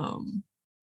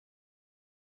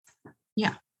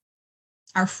 Yeah,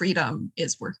 our freedom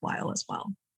is worthwhile as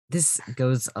well. This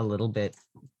goes a little bit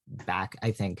back, I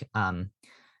think,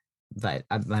 but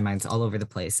my mind's all over the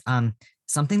place.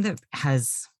 Something that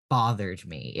has bothered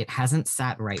me, it hasn't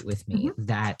sat right with me,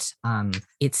 that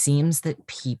it seems that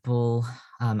people,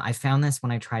 I found this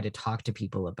when I try to talk to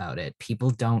people about it,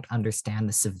 people don't understand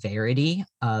the severity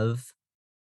of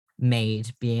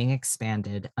MAID being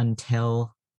expanded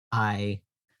until I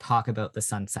talk about the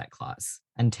sunset clause,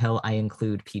 until I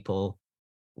include people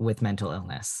with mental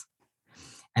illness.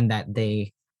 And that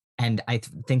I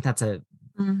think that's a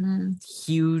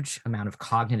huge amount of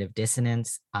cognitive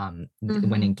dissonance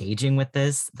when engaging with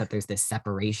this, that there's this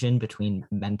separation between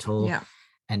mental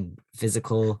and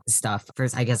physical stuff.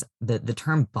 First, I guess the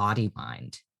term body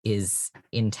mind is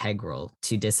integral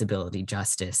to disability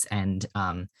justice. And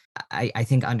I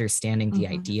think understanding the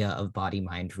idea of body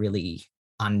mind really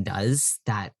undoes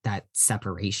that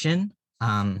separation.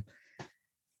 So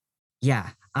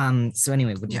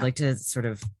anyway, would you like to sort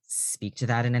of speak to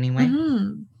that in any way?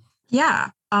 Yeah.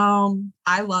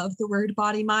 I love the word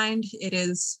body mind. It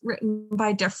is written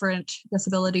by different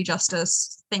disability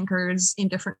justice thinkers in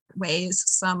different ways.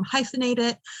 Some hyphenate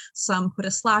it, some put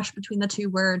a slash between the two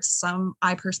words, some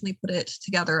I personally put it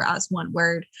together as one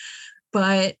word.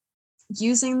 But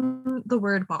using the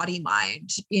word body mind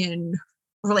in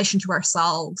relation to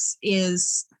ourselves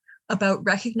is about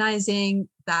recognizing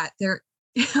that there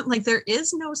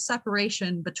is no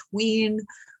separation between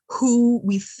who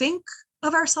we think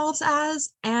of ourselves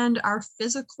as and our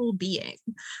physical being.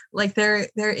 Like there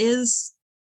is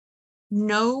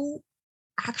no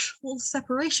actual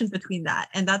separation between that.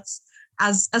 And that's,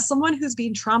 as someone who's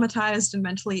been traumatized and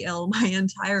mentally ill my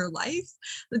entire life,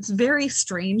 it's very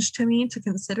strange to me to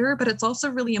consider, but it's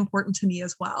also really important to me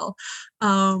as well.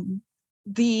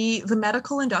 The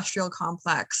medical industrial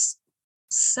complex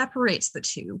separates the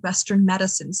two. Western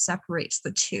medicine separates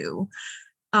the two.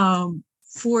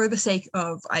 For the sake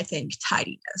of, I think,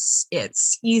 tidiness.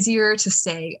 It's easier to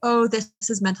say, oh, this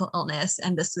is mental illness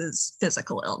and this is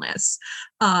physical illness,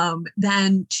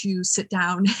 than to sit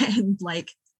down and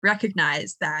like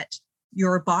recognize that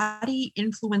your body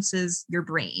influences your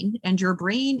brain and your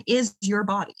brain is your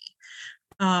body.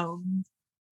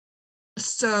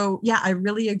 So yeah, I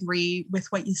really agree with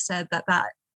what you said, that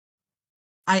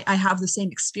I have the same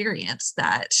experience,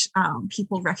 that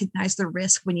people recognize the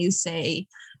risk when you say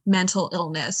mental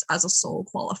illness as a sole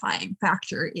qualifying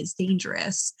factor is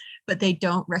dangerous, but they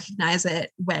don't recognize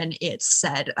it when it's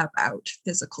said about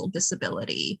physical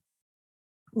disability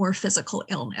or physical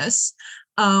illness.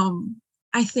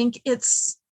 I think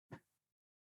it's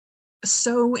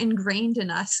so ingrained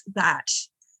in us that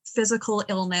physical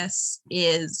illness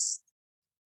is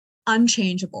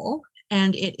unchangeable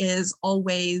and it is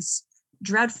always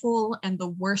dreadful and the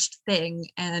worst thing,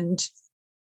 and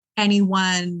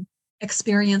anyone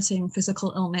experiencing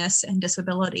physical illness and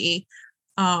disability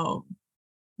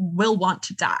will want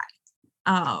to die,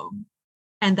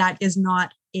 and that is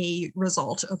not a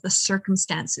result of the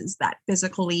circumstances that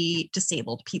physically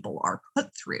disabled people are put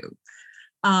through,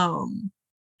 and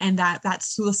that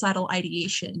suicidal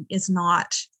ideation is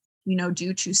not,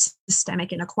 due to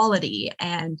systemic inequality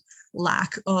and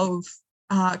lack of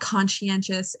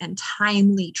conscientious and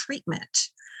timely treatment.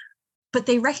 But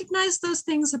they recognize those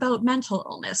things about mental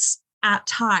illness at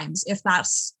times, if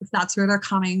that's where they're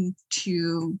coming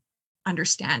to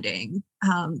understanding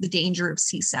the danger of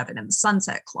C7 and the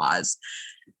sunset clause.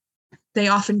 They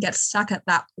often get stuck at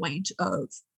that point of,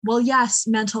 well, yes,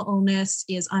 mental illness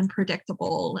is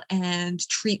unpredictable and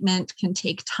treatment can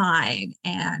take time.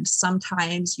 And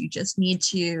sometimes you just need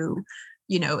to,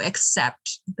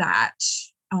 accept that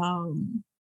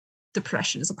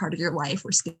depression is a part of your life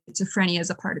or schizophrenia is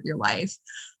a part of your life.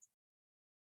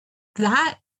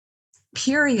 That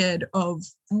period of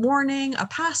mourning a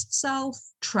past self,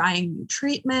 trying new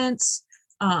treatments,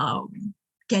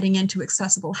 getting into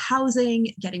accessible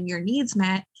housing, getting your needs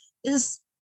met is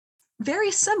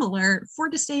very similar for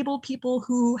disabled people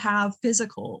who have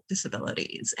physical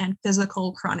disabilities and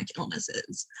physical chronic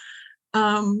illnesses.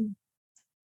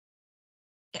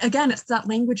 Again, it's that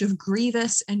language of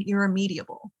grievous and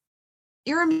irremediable.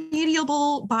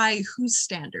 Irremediable by whose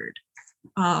standard?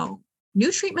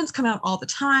 New treatments come out all the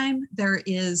time. There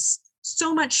is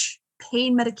so much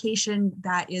pain medication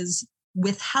that is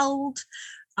withheld.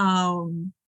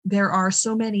 There are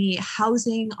so many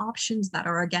housing options that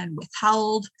are, again,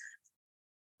 withheld.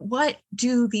 What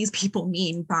do these people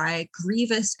mean by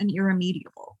grievous and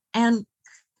irremediable? And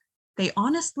they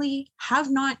honestly have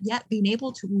not yet been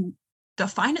able to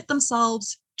define it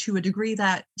themselves to a degree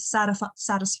that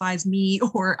satisfies me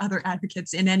or other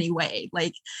advocates in any way.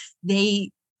 Like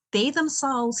they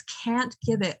themselves can't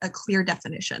give it a clear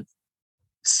definition.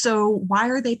 So why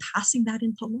are they passing that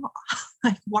into law?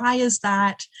 Like, why is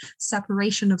that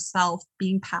separation of self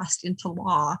being passed into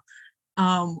law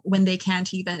when they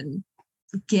can't even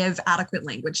give adequate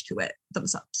language to it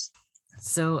themselves?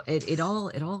 So it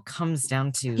all comes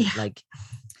down to like,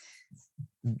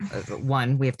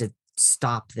 one, we have to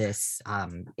stop this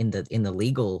in the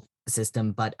legal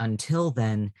system, but until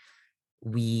then,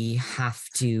 we have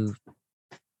to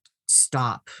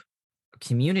stop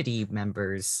community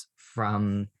members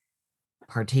from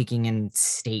partaking in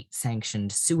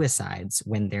state-sanctioned suicides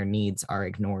when their needs are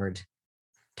ignored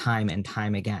time and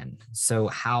time again. So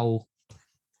how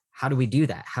do we do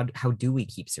that? How do we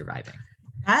keep surviving?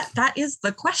 That is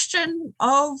the question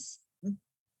of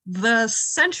the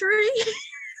century.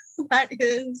 That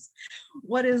is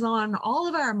what is on all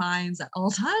of our minds at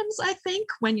all times, I think,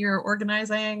 when you're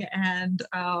organizing. And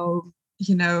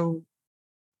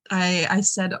I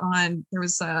said there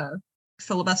was a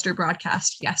filibuster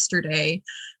broadcast yesterday,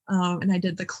 and I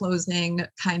did the closing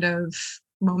kind of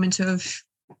moment of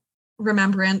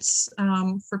remembrance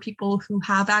for people who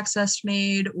have access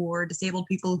made or disabled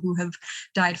people who have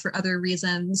died for other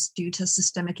reasons due to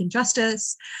systemic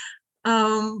injustice.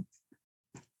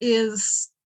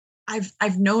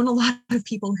 I've known a lot of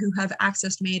people who have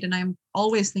access made, and I'm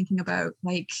always thinking about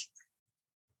like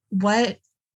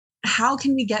how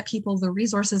can we get people the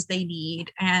resources they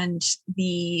need and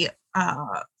the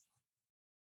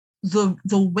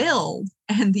the will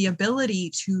and the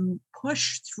ability to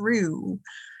push through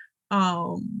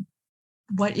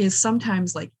what is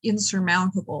sometimes like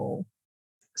insurmountable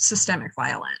systemic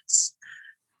violence.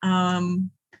 And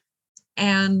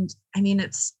I mean,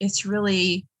 it's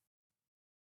really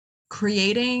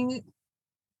creating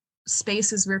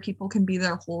spaces where people can be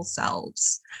their whole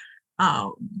selves.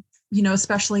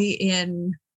 Especially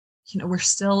in, we're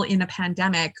still in a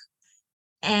pandemic,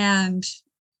 and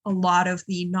a lot of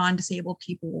the non-disabled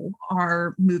people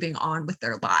are moving on with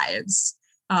their lives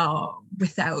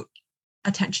without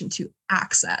attention to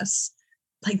access.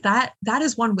 Like that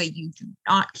is one way you do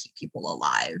not keep people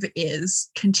alive,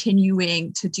 is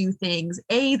continuing to do things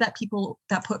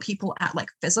that put people at like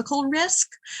physical risk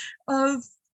of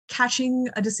catching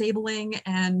a disabling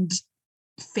and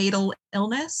fatal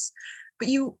illness, but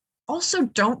you also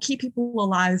don't keep people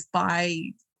alive by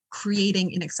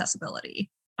creating inaccessibility.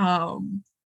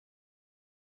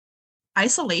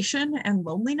 Isolation and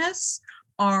loneliness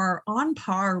are on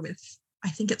par with, I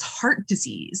think it's heart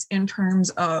disease in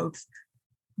terms of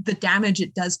the damage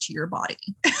it does to your body.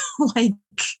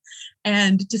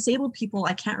 And disabled people,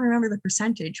 I can't remember the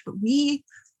percentage, but we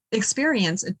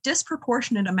experience a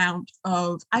disproportionate amount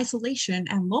of isolation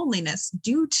and loneliness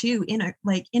due to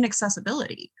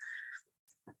inaccessibility.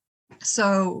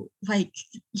 So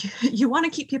you want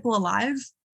to keep people alive,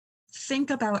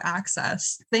 think about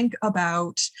access, think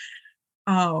about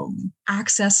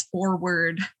access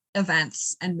forward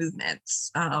events and movements.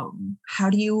 How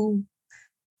do you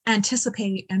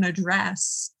anticipate and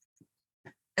address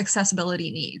accessibility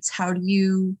needs? How do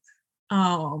you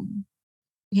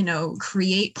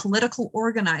create political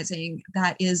organizing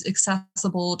that is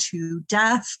accessible to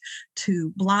deaf,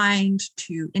 to blind,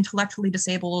 to intellectually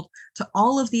disabled, to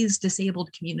all of these disabled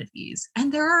communities?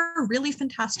 And there are really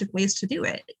fantastic ways to do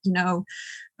it,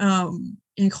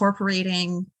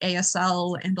 incorporating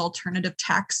ASL and alternative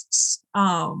texts,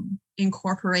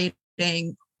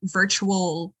 incorporating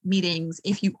virtual meetings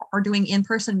if you are doing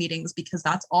in-person meetings, because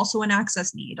that's also an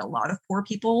access need. A lot of poor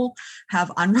people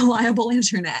have unreliable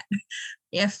internet,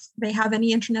 if they have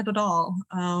any internet at all.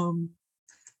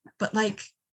 But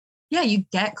you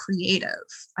get creative,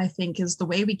 I think, is the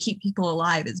way we keep people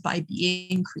alive, is by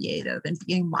being creative and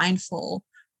being mindful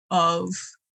of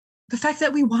the fact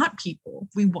that we want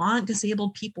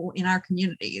disabled people in our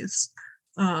communities.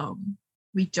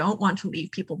 We don't want to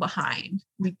leave people behind.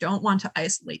 We don't want to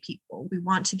isolate people. We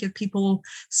want to give people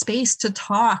space to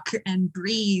talk and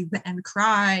breathe and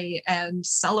cry and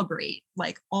celebrate,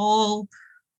 all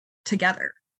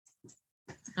together.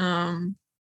 That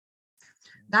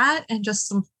and just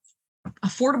some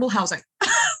affordable housing.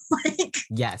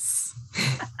 Yes.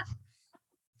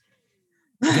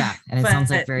 Yeah, and it sounds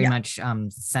like very much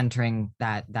centering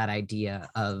that idea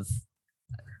of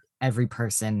every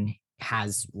person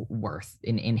has worth,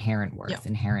 an inherent worth,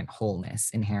 inherent wholeness,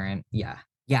 inherent,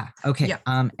 okay.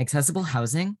 Accessible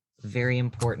housing, very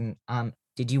important.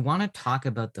 Did you want to talk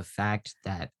about the fact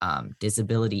that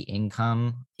disability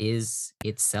income is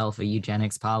itself a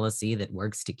eugenics policy that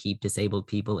works to keep disabled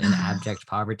people in abject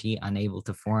poverty, unable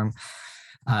to form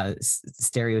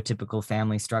stereotypical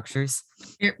family structures?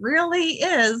 It really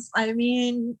is. I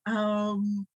mean,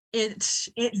 it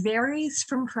varies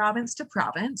from province to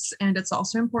province, and it's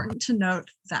also important to note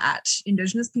that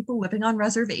Indigenous people living on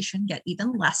reservation get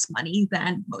even less money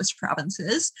than most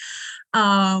provinces.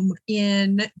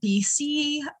 In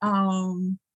BC,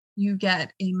 you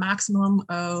get a maximum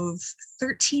of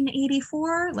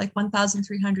 $1,384,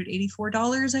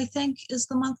 $1,384, I think, is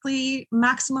the monthly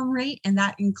maximum rate, and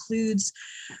that includes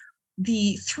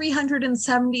the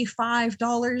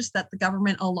 $375 that the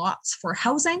government allots for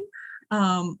housing.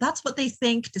 That's what they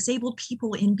think disabled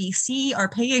people in BC are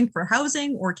paying for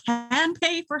housing, or can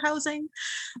pay for housing.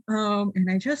 And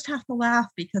I just have to laugh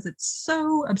because it's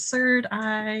so absurd.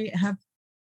 I have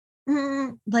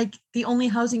the only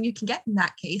housing you can get in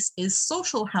that case is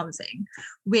social housing,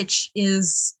 which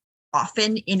is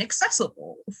often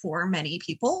inaccessible for many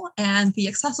people. And the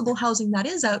accessible housing that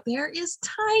is out there is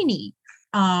tiny.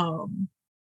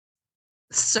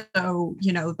 So,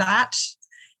 that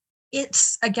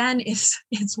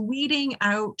it's weeding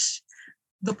out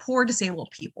the poor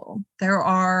disabled people. There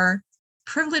are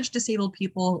privileged disabled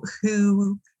people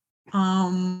who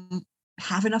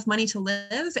have enough money to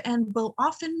live and will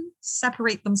often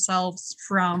separate themselves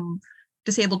from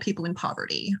disabled people in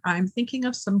poverty. I'm thinking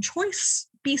of some choice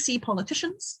BC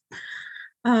politicians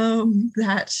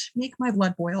that make my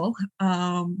blood boil,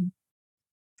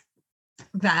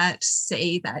 that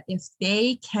say that if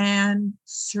they can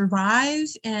survive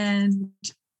and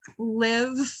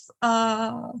live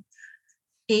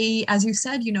as you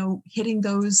said, hitting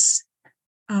those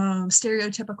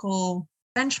stereotypical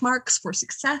benchmarks for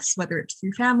success, whether it's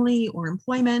through family or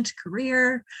employment,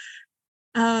 career.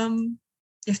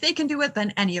 If they can do it,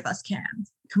 then any of us can,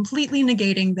 completely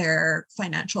negating their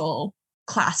financial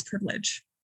class privilege.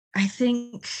 I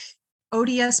think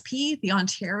ODSP, the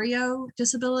Ontario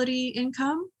Disability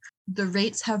Income, the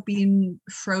rates have been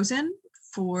frozen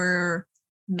for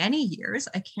many years.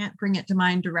 I can't bring it to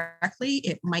mind directly.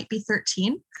 It might be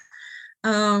 13.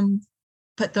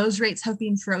 But those rates have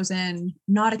been frozen,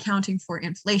 not accounting for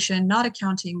inflation, not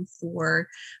accounting for,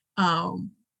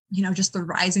 just the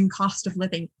rising cost of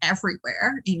living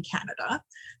everywhere in Canada.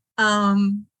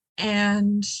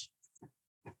 And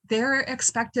they're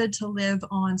expected to live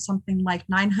on something like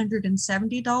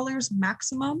 $970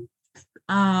 maximum.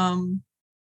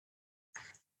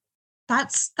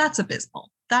 That's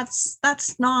abysmal. That's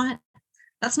not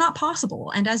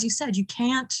possible. And as you said, you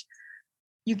can't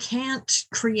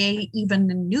create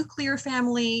even a nuclear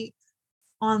family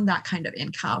on that kind of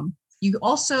income. You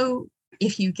also,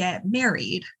 if you get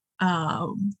married,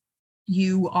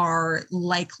 you are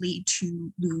likely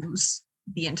to lose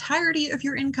the entirety of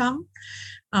your income.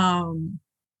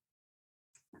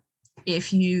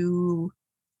 If you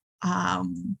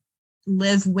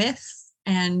live with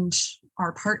and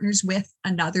are partners with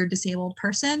another disabled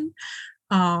person,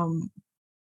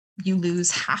 you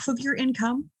lose half of your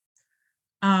income,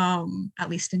 at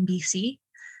least in BC.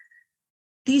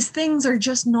 These things are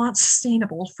just not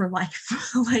sustainable for life.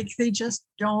 Like, they just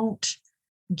don't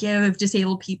give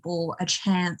disabled people a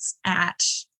chance at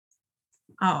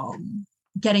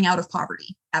getting out of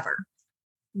poverty ever.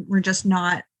 We're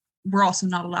also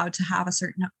not allowed to have a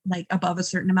certain, above a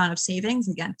certain amount of savings.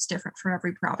 Again, it's different for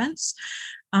every province.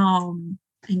 And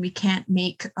we can't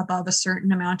make above a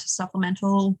certain amount of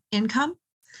supplemental income.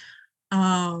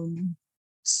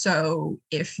 So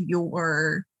if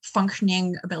your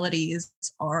functioning abilities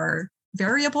are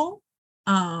variable,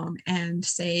 and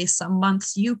say some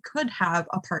months you could have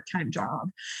a part-time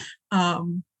job,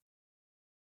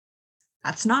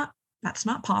 that's not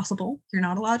possible. You're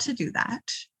not allowed to do that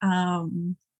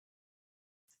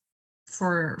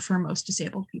for most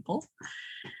disabled people.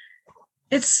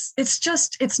 It's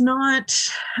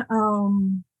not,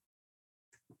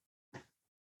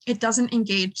 it doesn't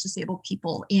engage disabled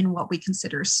people in what we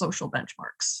consider social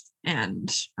benchmarks.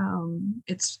 And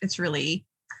it's really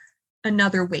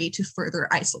another way to further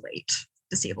isolate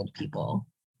disabled people.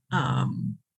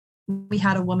 We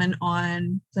had a woman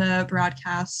on the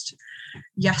broadcast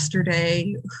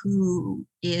yesterday who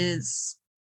is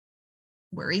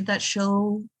worried that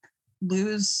she'll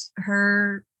lose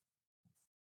her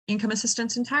income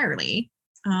assistance entirely,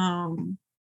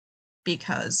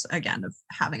 because, again, of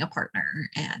having a partner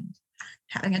and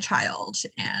having a child,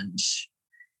 and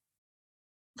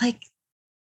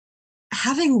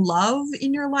having love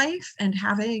in your life and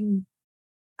having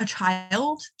a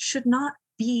child should not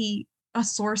be a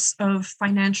source of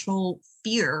financial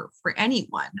fear for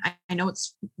anyone. I know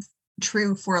it's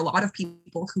true for a lot of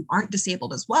people who aren't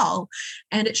disabled as well,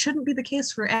 and it shouldn't be the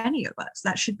case for any of us.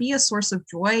 That should be a source of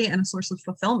joy and a source of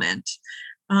fulfillment.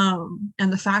 And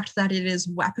the fact that it is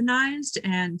weaponized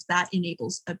and that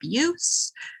enables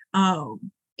abuse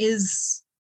is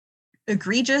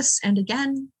egregious, and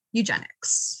again,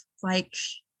 eugenics.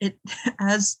 It,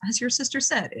 as your sister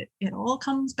said, it all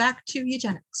comes back to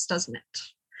eugenics, doesn't it?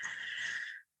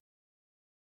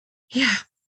 Yeah,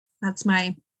 that's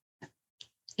my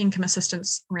income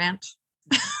assistance rant.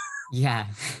 Yeah,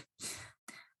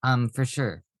 for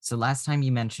sure. So last time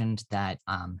you mentioned that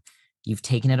you've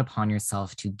taken it upon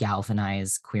yourself to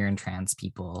galvanize queer and trans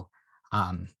people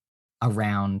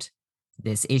around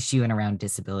this issue and around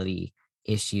disability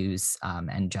issues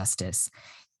and justice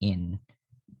in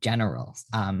general.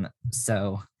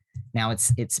 So now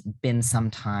it's been some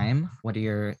time. What are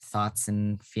your thoughts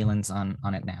and feelings on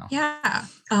it now? Yeah.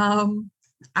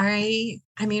 I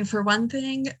mean, for one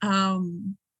thing,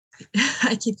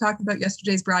 I keep talking about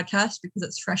yesterday's broadcast because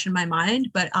it's fresh in my mind,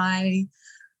 but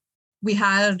we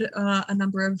had a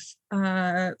number of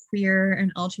queer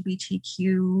and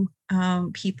LGBTQ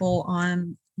people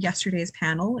on yesterday's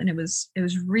panel, and it was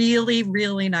really,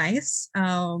 really nice.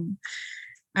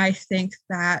 I think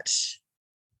that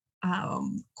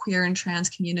queer and trans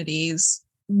communities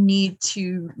need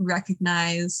to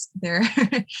recognize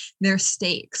their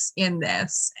stakes in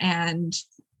this, and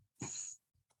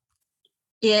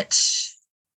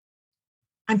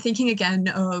I'm thinking again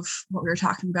of what we were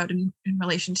talking about in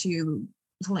relation to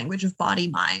the language of body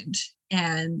mind,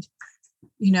 and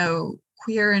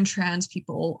queer and trans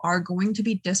people are going to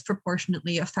be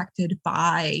disproportionately affected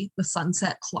by the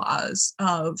sunset clause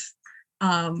of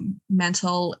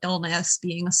mental illness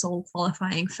being a sole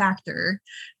qualifying factor,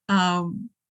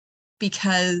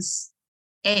 because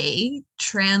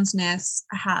transness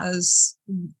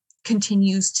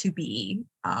continues to be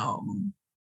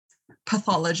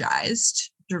pathologized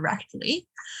directly.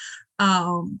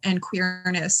 And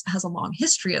queerness has a long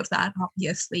history of that,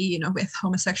 obviously, you know, with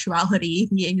homosexuality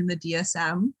being in the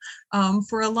DSM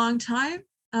for a long time.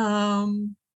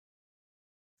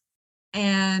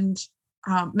 And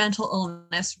mental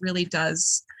illness really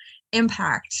does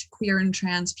impact queer and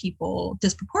trans people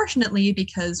disproportionately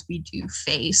because we do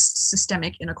face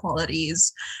systemic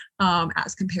inequalities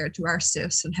as compared to our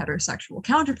cis and heterosexual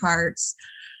counterparts.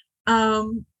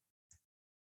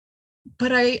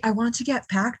 But I want to get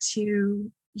back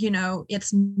to, you know,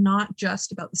 it's not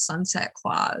just about the sunset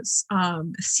clause.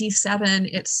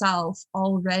 C7 itself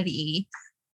already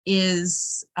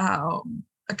is a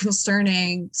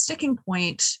concerning sticking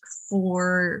point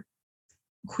for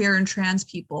queer and trans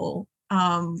people.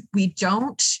 In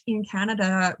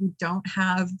Canada, we don't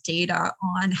have data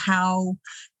on how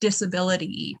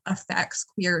disability affects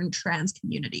queer and trans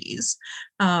communities.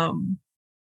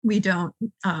 We don't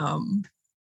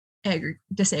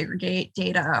disaggregate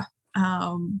data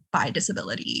by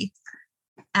disability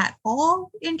at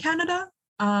all in Canada,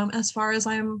 as far as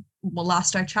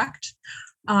last I checked.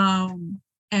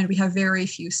 And we have very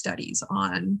few studies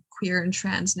on queer and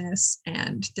transness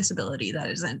and disability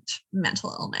that isn't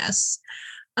mental illness.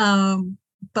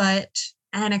 But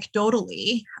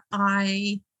anecdotally,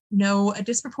 I know a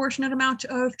disproportionate amount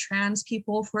of trans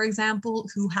people, for example,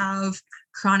 who have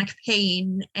chronic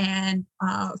pain and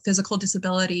physical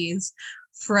disabilities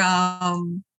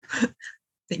from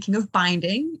thinking of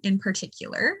binding in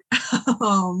particular.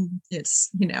 It's,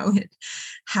 you know, it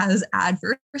has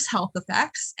adverse health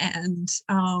effects, and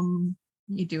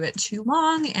you do it too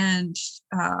long and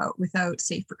without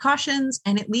safe precautions,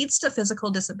 and it leads to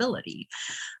physical disability.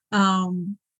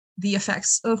 The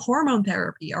effects of hormone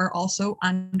therapy are also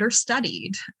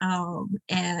understudied,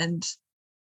 and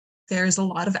there's a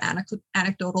lot of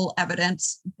anecdotal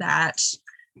evidence that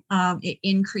it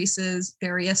increases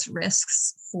various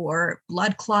risks for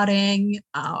blood clotting,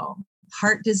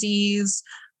 heart disease,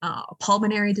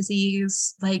 pulmonary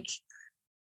disease. Like,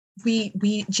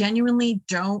 we genuinely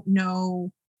don't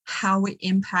know how it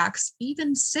impacts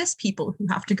even cis people who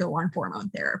have to go on hormone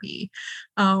therapy.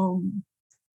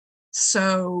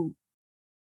 So,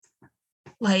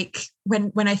 like,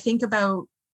 when I think about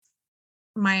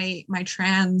my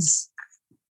trans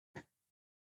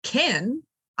kin,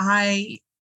 I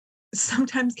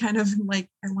sometimes kind of like,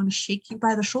 I want to shake you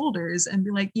by the shoulders and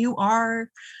be like, you are,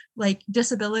 like,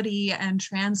 disability and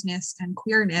transness and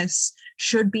queerness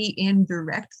should be in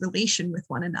direct relation with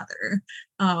one another.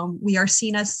 We are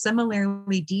seen as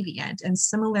similarly deviant and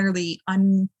similarly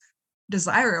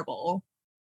undesirable,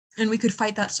 and we could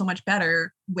fight that so much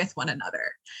better with one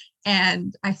another.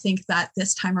 And I think that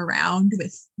this time around,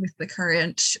 with the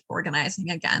current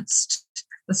organizing against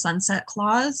the sunset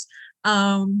clause,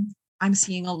 I'm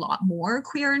seeing a lot more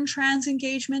queer and trans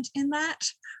engagement in that.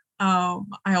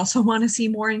 I also want to see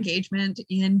more engagement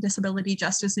in disability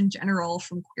justice in general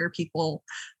from queer people.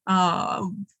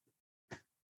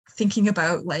 Thinking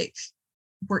about, like,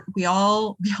 we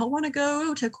all want to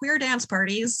go to queer dance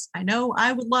parties. I know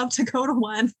I would love to go to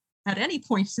one at any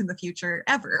point in the future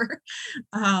ever.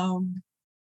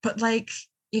 But, like,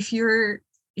 if you're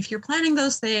planning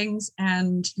those things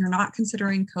and you're not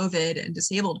considering COVID and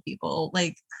disabled people,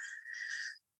 like,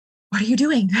 what are you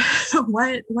doing?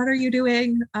 what are you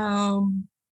doing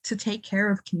to take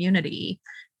care of community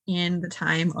in the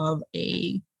time of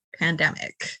a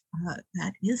pandemic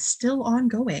that is still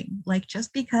ongoing? Like,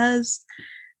 just because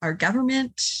our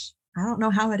government, I don't know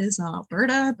how it is in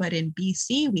Alberta, but in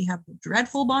BC, we have the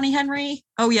dreadful Bonnie Henry.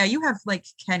 Oh yeah, you have, like,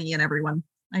 Kenny and everyone.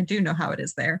 I do know how it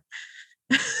is there.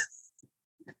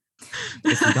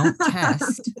 If you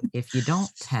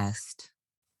don't test,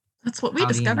 that's what we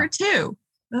discovered too.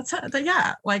 That's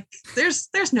yeah, like, there's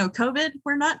no COVID.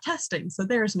 We're not testing, so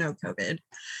there's no COVID.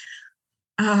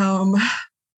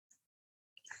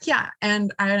 Yeah,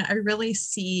 and I really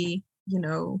see, you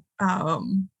know,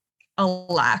 a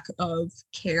lack of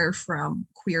care from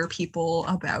queer people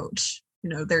about, you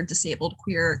know, their disabled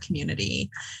queer community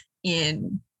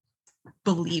in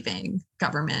believing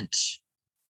government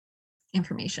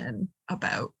information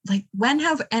about, like, when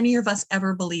have any of us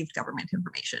ever believed government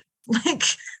information? Like,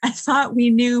 I thought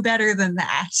we knew better than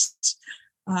that.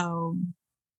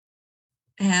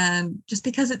 And just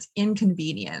because it's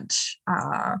inconvenient,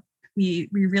 we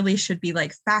really should be,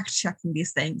 like, fact checking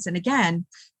these things. And again,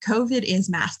 COVID is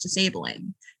mass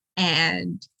disabling,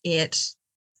 and it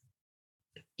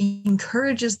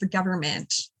encourages the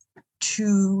government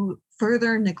to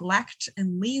further neglect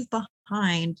and leave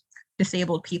behind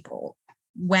disabled people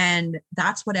when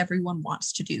that's what everyone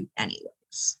wants to do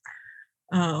anyways.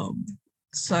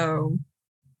 So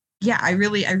yeah, I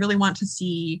really want to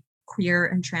see queer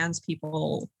and trans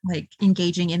people like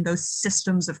engaging in those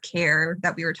systems of care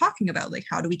that we were talking about. Like,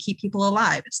 how do we keep people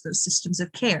alive? It's those systems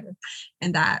of care.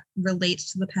 And that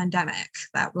relates to the pandemic,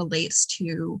 that relates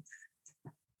to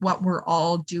what we're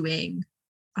all doing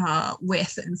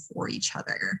with and for each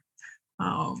other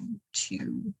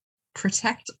to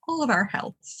protect all of our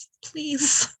health,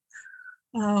 please.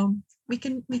 We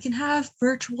can have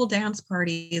virtual dance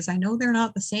parties. I know they're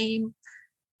not the same,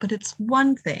 but it's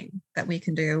one thing that we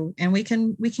can do, and we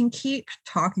can keep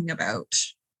talking about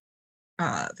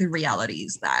the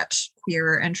realities that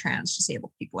queer and trans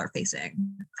disabled people are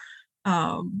facing.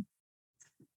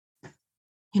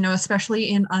 Especially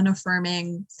in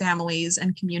unaffirming families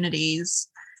and communities.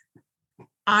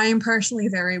 I'm personally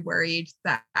very worried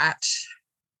that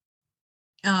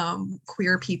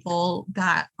queer people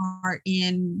that are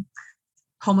in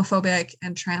homophobic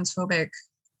and transphobic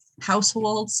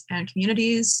households and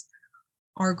communities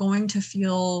are going to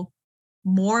feel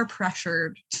more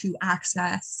pressured to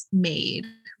access MAID.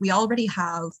 We already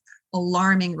have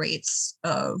alarming rates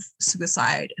of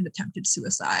suicide and attempted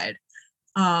suicide.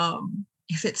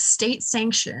 If it's state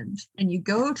sanctioned and you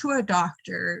go to a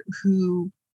doctor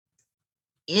who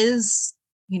is,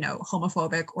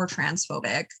 homophobic or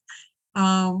transphobic,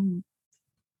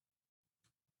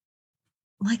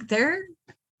 like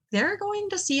they're going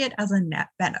to see it as a net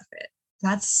benefit.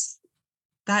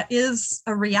 That is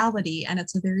a reality, and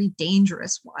it's a very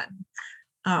dangerous one.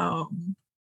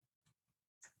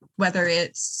 Whether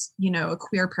it's, a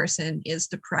queer person is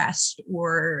depressed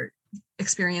or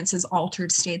experiences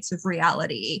altered states of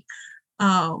reality,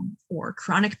 or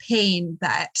chronic pain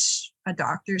that a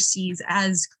doctor sees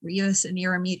as grievous and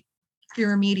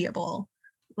irremediable.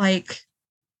 Like,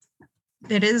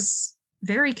 it is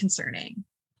very concerning.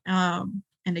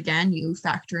 And again, you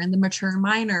factor in the mature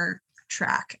minor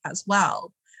track as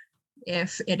well.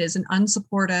 If it is an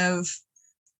unsupportive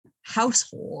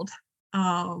household,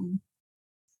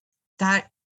 that,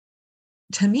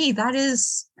 to me, that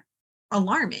is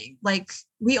alarming. Like,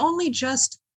 we only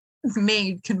just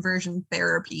made conversion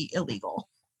therapy illegal.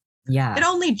 Yeah. It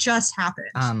only just happened.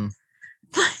 And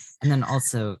then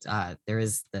also there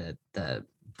is the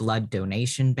blood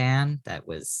donation ban that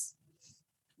was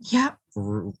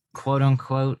quote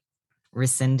unquote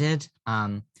rescinded,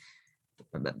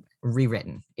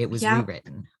 rewritten. It was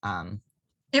rewritten.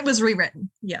 It was rewritten.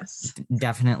 Yes.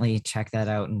 Definitely check that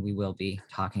out, and we will be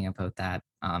talking about that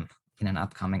in an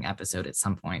upcoming episode at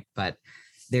some point. But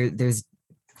there's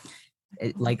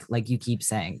like you keep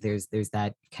saying, there's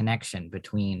that connection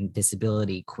between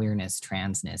disability, queerness,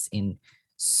 transness in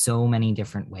so many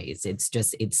different ways.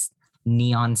 It's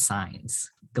neon signs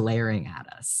glaring at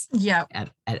us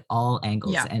at all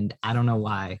angles. And I don't know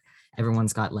why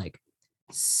everyone's got like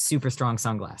super strong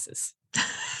sunglasses.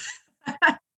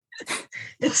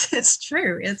 It's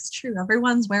true.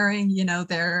 Everyone's wearing,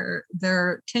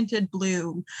 their tinted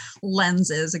blue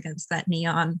lenses against that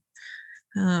neon.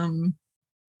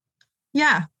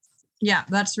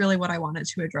 That's really what I wanted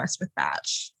to address with that.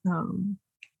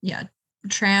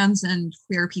 Trans and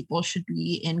queer people should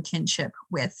be in kinship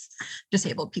with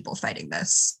disabled people fighting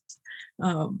this.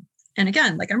 And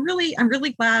again, like, I'm really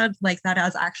glad like that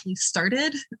has actually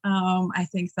started. I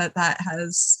think that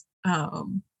has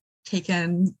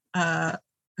taken a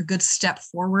good step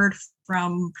forward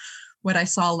from what I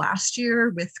saw last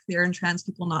year with queer and trans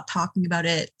people not talking about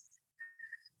it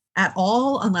at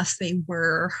all unless they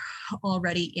were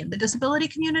already in the disability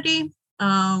community.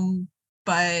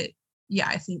 But yeah,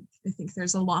 I think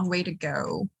there's a long way to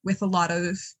go with a lot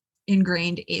of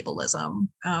ingrained ableism.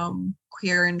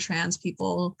 Queer and trans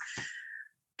people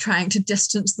trying to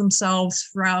distance themselves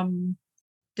from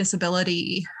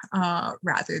disability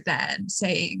rather than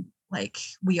saying, like,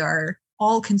 we are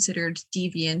all considered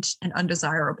deviant and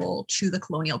undesirable to the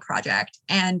colonial project.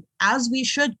 And as we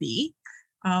should be.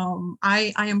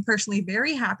 I am personally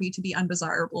very happy to be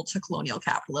undesirable to colonial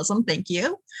capitalism. Thank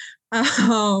you.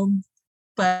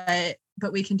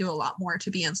 But we can do a lot more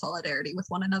to be in solidarity with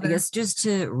one another. I guess just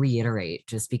to reiterate,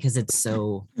 just because it's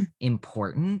so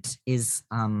important, is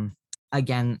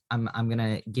again, I'm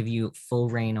gonna give you full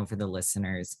reign over the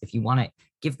listeners. If you want to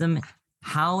give them,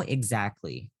 how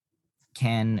exactly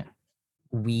can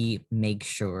we make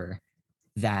sure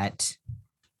that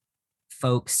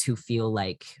folks who feel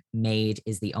like MAID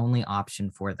is the only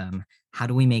option for them, how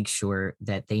do we make sure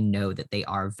that they know that they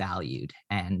are valued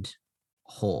and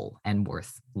whole and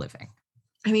worth living?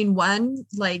 I mean, one,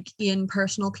 like in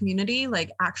personal community, like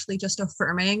actually just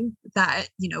affirming that,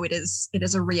 it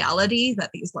is a reality that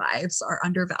these lives are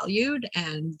undervalued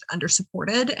and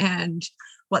undersupported, and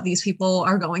what these people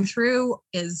are going through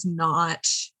is not,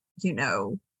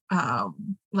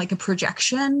 like a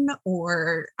projection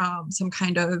or some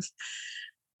kind of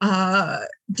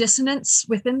dissonance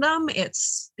within them.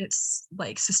 It's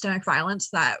like systemic violence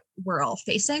that we're all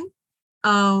facing.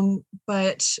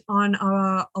 But on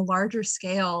a larger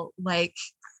scale, like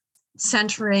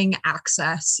centering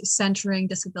access, centering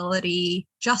disability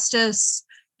justice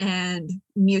and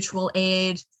mutual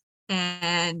aid.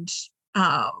 And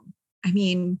I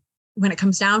mean, when it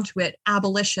comes down to it,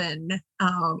 abolition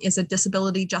is a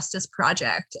disability justice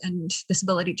project, and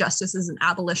disability justice is an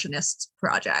abolitionist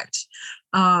project.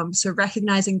 So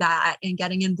recognizing that and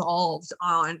getting involved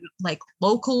on like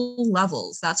local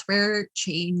levels, that's where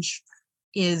change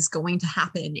is going to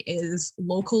happen, is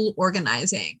local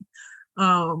organizing.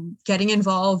 Getting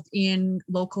involved in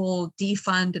local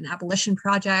defund and abolition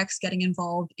projects, getting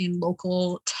involved in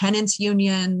local tenants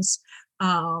unions,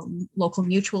 local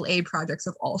mutual aid projects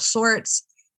of all sorts.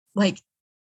 Like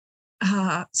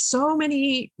so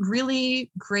many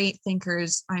really great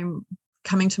thinkers I'm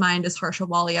coming to mind as Harsha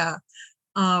Walia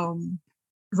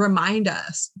remind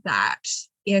us that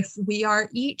if we are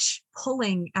each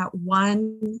pulling at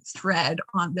one thread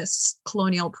on this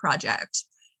colonial project,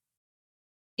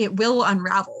 it will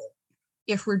unravel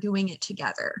if we're doing it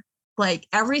together. Like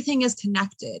everything is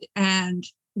connected. And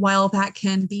while that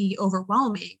can be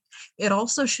overwhelming, it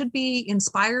also should be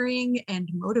inspiring and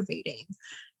motivating.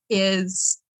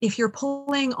 Is if you're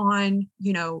pulling on,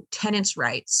 tenants'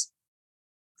 rights,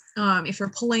 if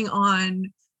you're pulling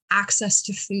on access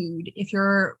to food, if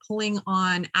you're pulling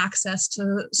on access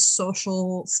to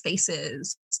social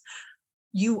spaces,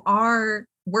 you are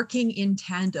working in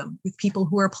tandem with people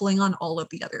who are pulling on all of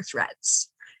the other threads.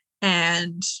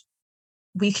 And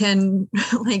we can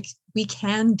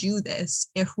do this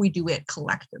if we do it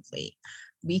collectively.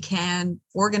 We can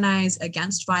organize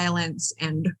against violence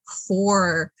and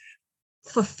for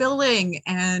fulfilling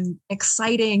and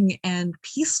exciting and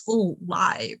peaceful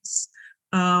lives,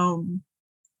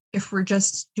 if we're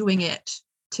just doing it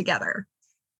together.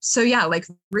 So yeah, like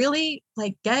really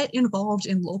like get involved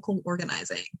in local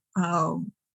organizing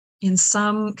in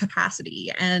some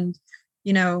capacity. And,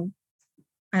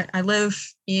 I live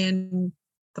in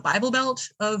the Bible Belt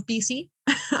of BC.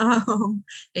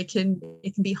 It can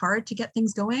be hard to get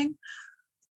things going.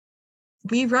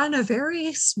 We run a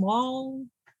very small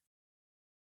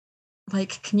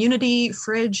like community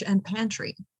fridge and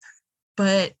pantry,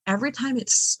 but every time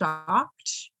it's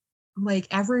stocked, like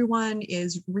everyone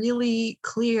is really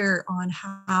clear on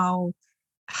how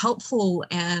helpful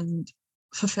and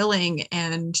fulfilling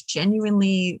and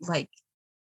genuinely like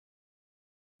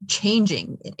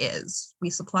changing it is. We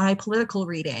supply political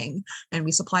reading and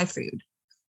we supply food.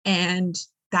 And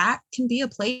that can be a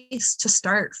place to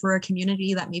start for a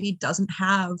community that maybe doesn't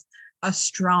have a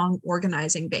strong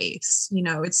organizing base.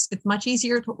 It's much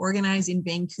easier to organize in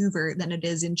Vancouver than it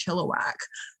is in Chilliwack,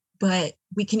 but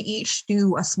we can each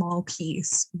do a small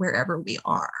piece wherever we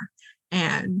are.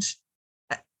 And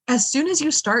as soon as you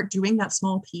start doing that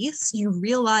small piece, you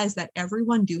realize that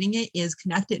everyone doing it is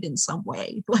connected in some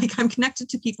way. Like I'm connected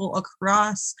to people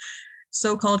across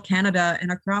so-called Canada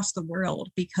and across the world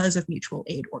because of mutual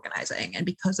aid organizing and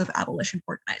because of abolition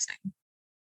organizing.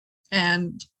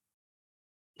 And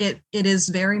it is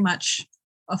very much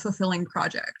a fulfilling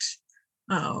project,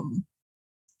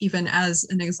 even as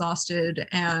an exhausted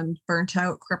and burnt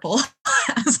out cripple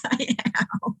as I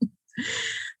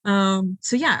am.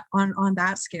 So yeah, on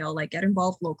that scale, like get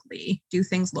involved locally, do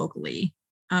things locally.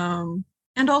 And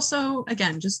also,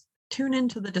 again, just tune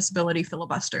into the disability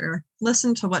filibuster,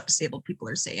 listen to what disabled people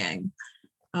are saying.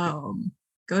 Go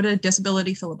to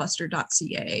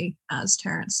disabilityfilibuster.ca, as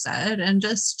Terrence said, and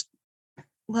just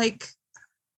like,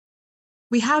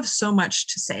 we have so much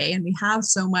to say and we have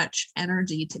so much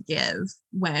energy to give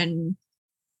when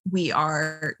we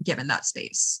are given that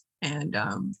space. And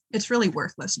it's really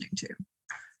worth listening to.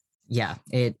 Yeah,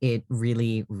 it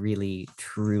really, really,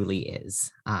 truly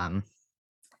is.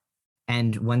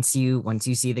 And once you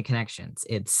see the connections,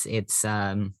 it's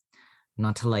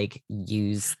not to like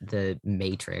use the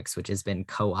matrix, which has been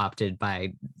co-opted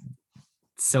by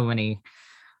so many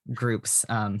groups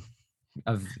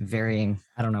of varying,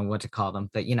 I don't know what to call them,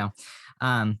 but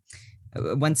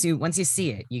once you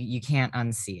see it, you can't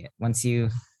unsee it. Once you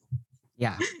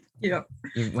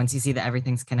once you see that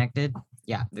everything's connected,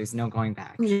 there's no going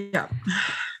back. Yeah,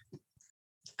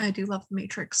 I do love the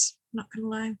Matrix, not gonna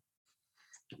lie.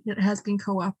 It has been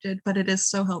co-opted, but it is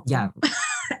so helpful. Yeah,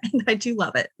 and I do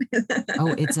love it.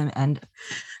 Oh, it's an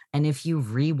and if you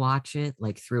rewatch it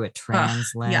like through a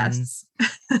trans yes. lens,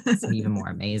 it's even more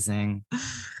amazing.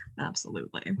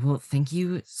 Absolutely. Well, thank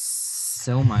you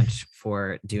so much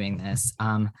for doing this.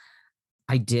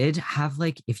 I did have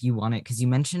like, if you want it, because you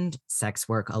mentioned sex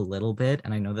work a little bit,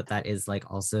 and I know that that is like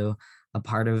also a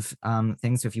part of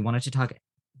things. So if you wanted to talk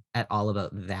at all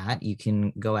about that, you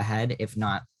can go ahead. If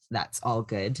not, that's all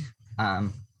good.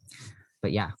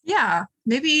 But yeah. Yeah,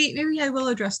 maybe I will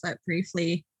address that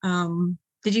briefly.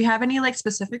 Did you have any like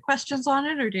specific questions on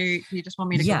it, or do you just want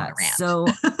me to go on Yeah. a So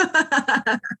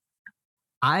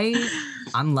rant?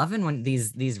 I'm loving when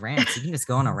these rants. You can just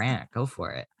go on a rant. Go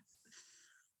for it.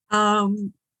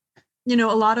 um, a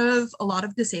lot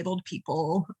of disabled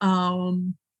people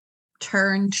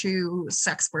turn to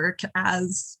sex work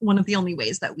as one of the only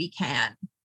ways that we can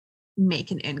make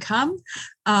an income.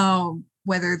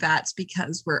 Whether that's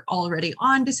because we're already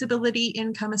on disability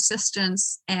income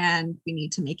assistance and we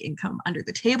need to make income under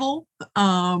the table,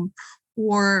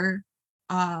 or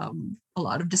a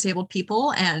lot of disabled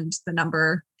people, and the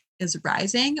number is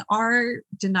rising, are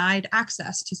denied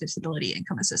access to disability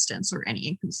income assistance or any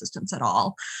income assistance at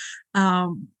all.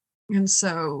 And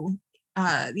so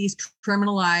these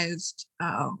criminalized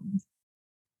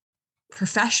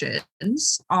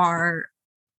professions are,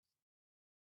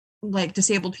 like,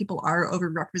 disabled people are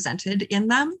overrepresented in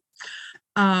them.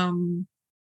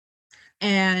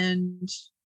 And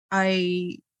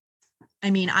I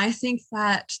mean, I think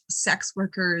that sex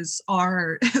workers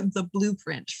are the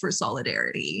blueprint for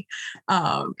solidarity,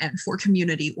 and for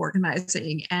community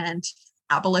organizing and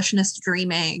abolitionist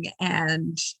dreaming,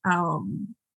 and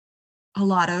a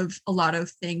lot of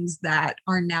things that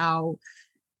are now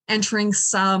entering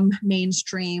some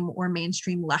mainstream or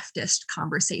mainstream leftist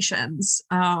conversations.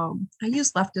 I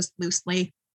use leftist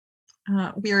loosely.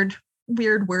 Weird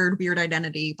word, weird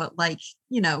identity, but like,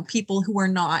 people who are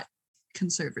not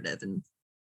conservative and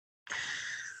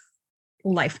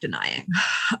life denying.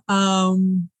 But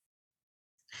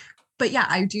yeah,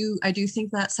 I do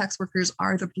think that sex workers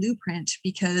are the blueprint,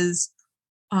 because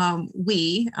I,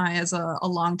 as a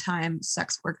longtime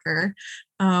sex worker,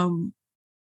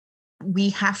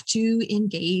 we have to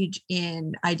engage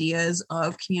in ideas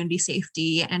of community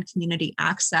safety and community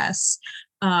access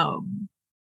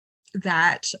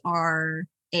that are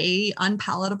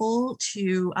unpalatable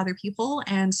to other people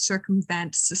and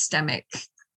circumvent systemic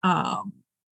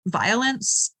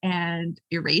violence and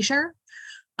erasure.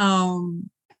 And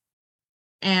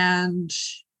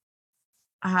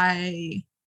I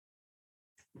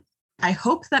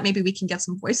hope that maybe we can get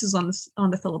some voices on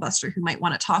the filibuster who might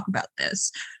want to talk about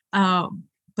this.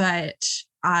 But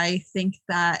I think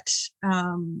that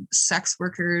sex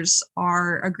workers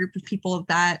are a group of people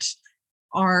that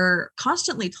are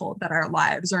constantly told that our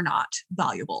lives are not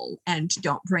valuable and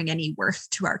don't bring any worth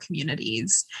to our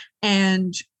communities.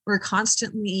 And we're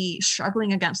constantly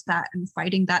struggling against that and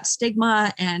fighting that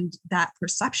stigma and that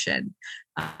perception.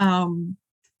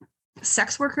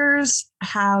 Sex workers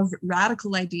have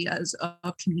radical ideas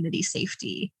of community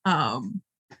safety.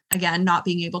 Again, not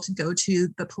being able to go to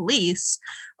the police.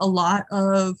 A lot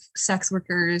of sex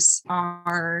workers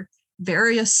are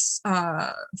various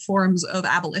forms of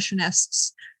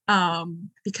abolitionists,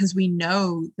 because we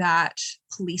know that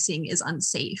policing is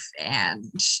unsafe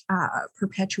and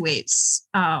perpetuates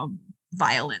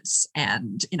violence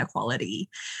and inequality.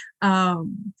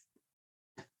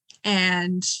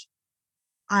 And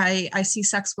I see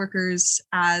sex workers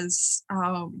as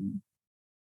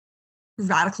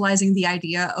radicalizing the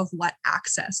idea of what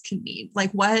access can mean.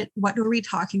 Like, what are we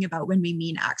talking about when we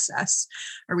mean access?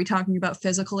 Are we talking about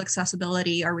physical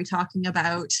accessibility? Are we talking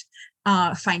about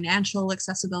financial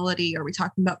accessibility? Are we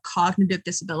talking about cognitive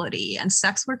disability? And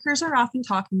sex workers are often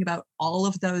talking about all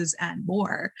of those and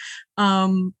more. A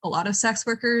lot of sex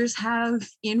workers have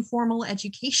informal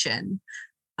education.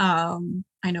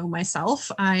 I know myself,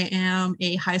 I am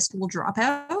a high school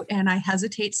dropout, and I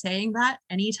hesitate saying that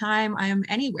anytime I am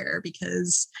anywhere,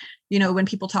 because, when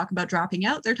people talk about dropping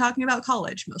out, they're talking about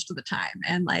college most of the time.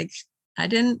 And like, I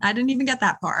didn't even get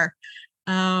that far.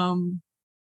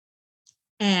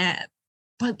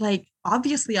 But like,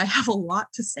 obviously I have a lot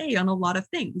to say on a lot of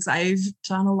things. I've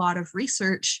done a lot of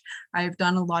research. I've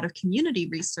done a lot of community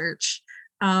research,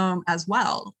 as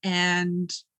well.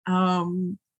 And,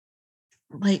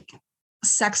 like,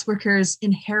 sex workers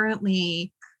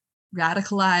inherently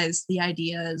radicalize the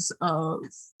ideas of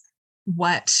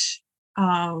what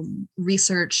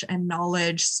research and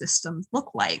knowledge systems look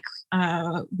like.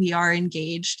 We are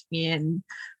engaged in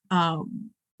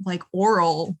like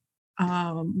oral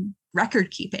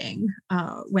record keeping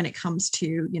when it comes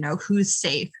to, who's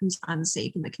safe, who's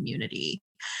unsafe in the community.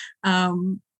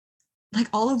 Like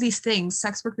all of these things,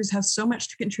 sex workers have so much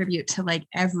to contribute to like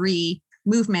every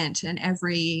movement and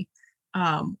every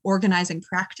organizing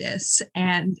practice.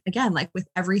 And again, like with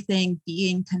everything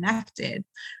being connected,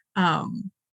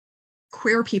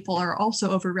 queer people are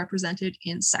also overrepresented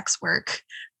in sex work.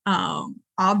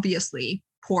 Obviously,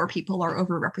 poor people are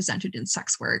overrepresented in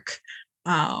sex work.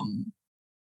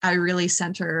 I really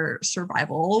center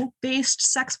survival-based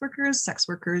sex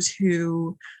workers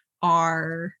who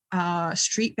are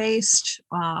street-based,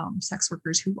 sex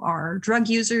workers who are drug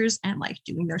users and like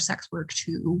doing their sex work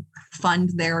to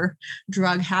fund their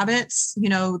drug habits.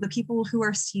 The people who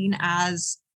are seen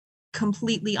as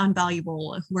completely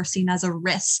unvaluable, who are seen as a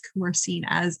risk, who are seen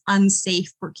as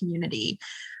unsafe for community.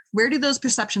 Where do those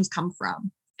perceptions come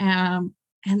from? And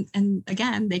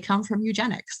again, they come from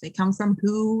eugenics. They come from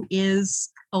who is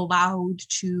allowed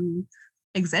to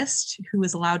exist, who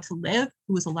is allowed to live,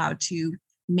 who is allowed to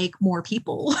make more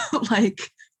people. Like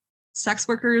sex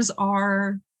workers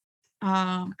are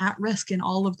at risk in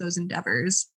all of those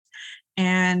endeavors.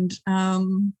 And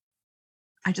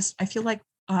I feel like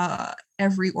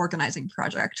every organizing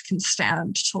project can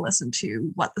stand to listen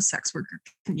to what the sex worker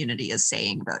community is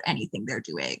saying about anything they're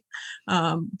doing,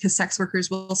 because sex workers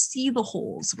will see the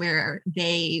holes where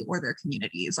they or their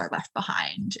communities are left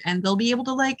behind, and they'll be able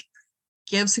to like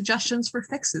give suggestions for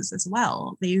fixes as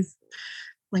well.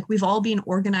 We've all been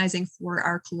organizing for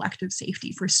our collective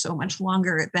safety for so much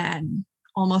longer than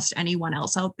almost anyone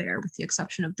else out there, with the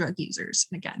exception of drug users.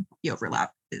 And again, the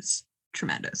overlap is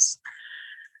tremendous.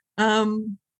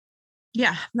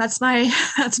 Yeah, that's my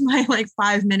like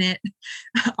 5-minute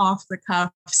off the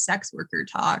cuff sex worker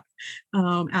talk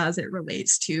as it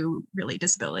relates to really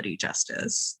disability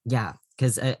justice. Yeah,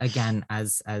 because again,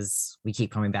 as we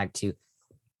keep coming back to,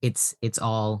 it's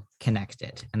all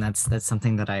connected, and that's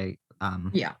something that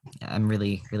I'm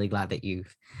really glad that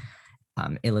you've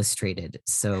illustrated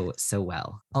so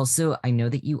well. Also, I know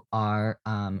that you are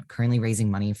currently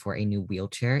raising money for a new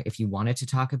wheelchair. If you wanted to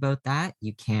talk about that,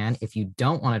 you can. If you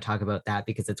don't want to talk about that,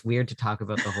 because it's weird to talk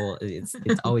about the whole, it's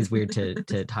always weird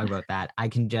to talk about that. I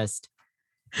can just,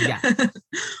 yeah.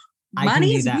 I can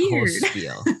do that weird. Whole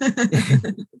spiel.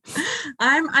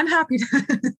 I'm happy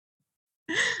to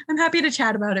I'm happy to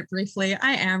chat about it briefly.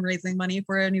 I am raising money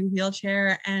for a new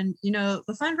wheelchair, and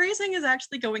the fundraising is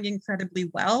actually going incredibly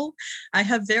well. I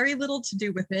have very little to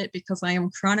do with it because I am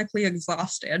chronically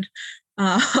exhausted.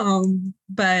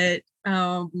 But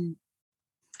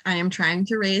I am trying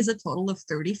to raise a total of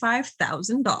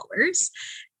 $35,000.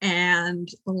 And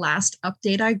the last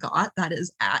update I got, that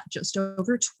is at just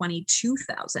over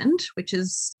 22,000, which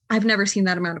is, I've never seen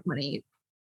that amount of money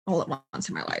all at once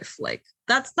in my life. Like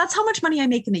that's how much money I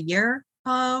make in a year,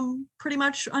 pretty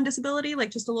much on disability, like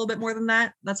just a little bit more than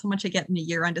that. That's how much I get in a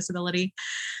year on disability.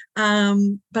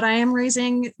 But I am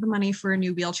raising the money for a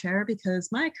new wheelchair because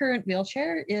my current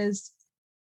wheelchair is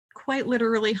quite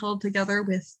literally held together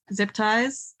with zip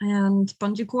ties and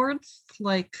bungee cords.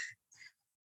 Like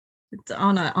it's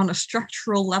on a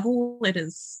structural level, it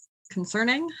is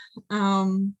concerning.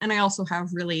 And I also have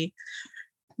really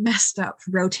messed up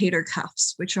rotator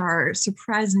cuffs, which are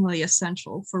surprisingly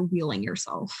essential for wheeling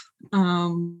yourself.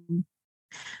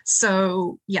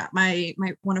 So yeah, my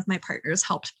one of my partners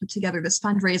helped put together this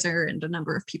fundraiser, and a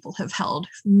number of people have held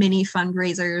mini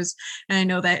fundraisers. And I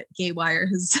know that Gaywire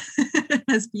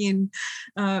has been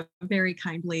very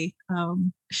kindly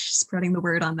spreading the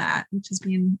word on that, which has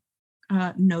been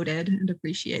noted and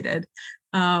appreciated.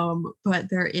 But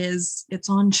it's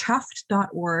on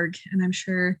chuffed.org, and I'm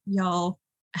sure y'all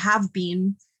have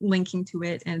been linking to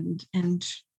it and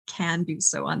can do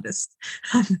so on this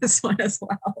one as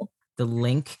well. The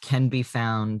link can be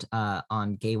found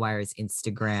on Gaywire's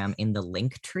Instagram in the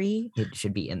link tree. It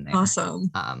should be in there.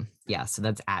 Awesome. Yeah, so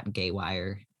that's at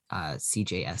Gaywire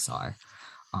CJSR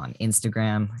on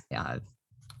Instagram.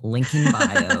 Link in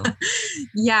bio.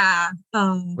 Yeah.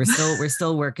 We're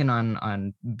still working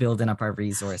on building up our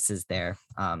resources there,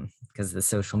 because the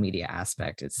social media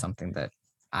aspect is something that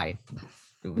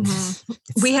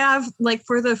we have, like,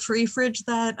 for the free fridge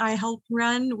that I help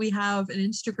run, we have an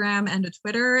Instagram and a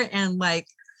Twitter, and like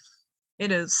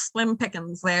it is slim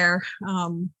pickings there.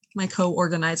 My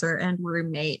co-organizer and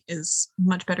roommate is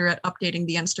much better at updating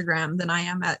the Instagram than I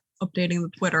am at updating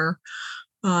the Twitter.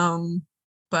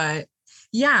 But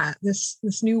yeah, this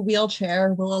new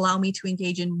wheelchair will allow me to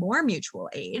engage in more mutual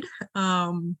aid.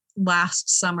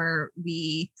 Last summer,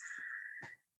 we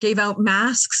gave out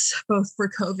masks, both for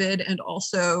COVID and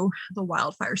also the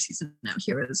wildfire season out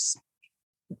here is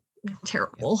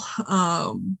terrible.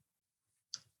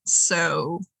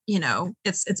 So,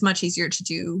 it's much easier to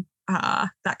do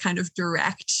that kind of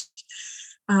direct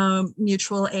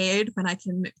mutual aid when I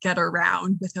can get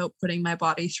around without putting my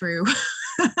body through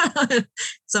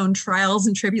its own trials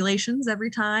and tribulations every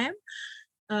time.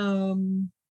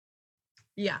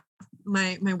 Yeah,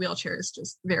 my wheelchair is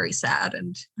just very sad,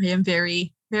 and I am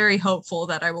very, very hopeful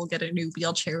that I will get a new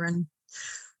wheelchair in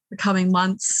the coming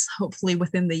months, hopefully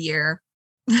within the year.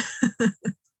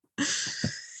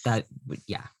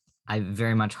 Yeah, I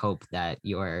very much hope that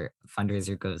your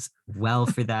fundraiser goes well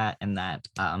for that, and that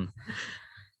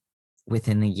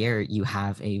within a year you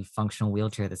have a functional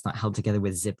wheelchair that's not held together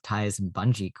with zip ties and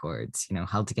bungee cords,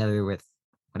 held together with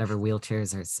whatever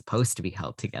wheelchairs are supposed to be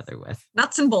held together with.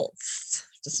 Nuts and bolts.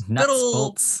 Just nuts, good old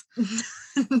bolts,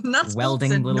 nuts, welding,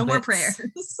 bolts, and little no more bits.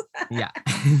 prayers. Yeah.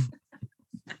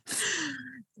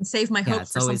 Save my hope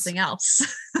for something else.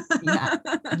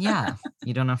 Yeah.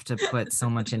 You don't have to put so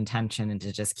much intention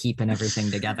into just keeping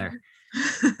everything together.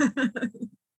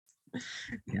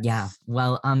 Yeah.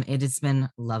 Well, it has been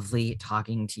lovely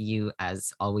talking to you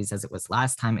as always, as it was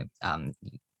last time.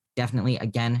 Definitely,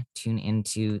 again, tune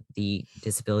into the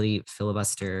Disability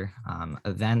Filibuster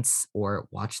events or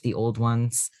watch the old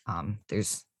ones.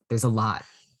 There's a lot.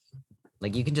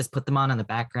 Like, you can just put them on in the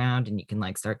background and you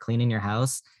can start cleaning your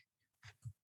house.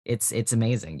 It's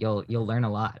amazing. You'll learn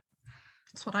a lot.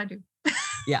 That's what I do.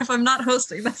 Yeah. If I'm not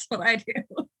hosting, that's what I do.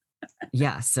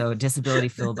 Yeah. So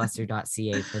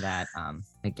disabilityfilibuster.ca for that.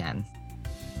 Again.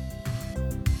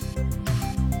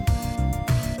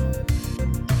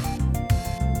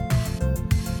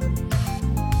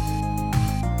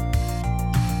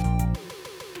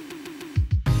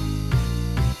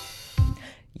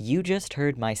 You just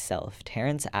heard myself,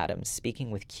 Terrence Adams, speaking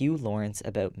with Q Lawrence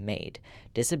about MAID,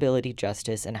 disability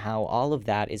justice, and how all of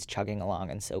that is chugging along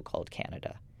in so-called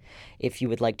Canada. If you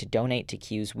would like to donate to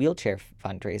Q's wheelchair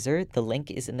fundraiser, the link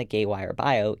is in the Gaywire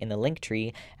bio in the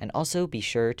Linktree, and also be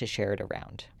sure to share it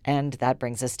around. And that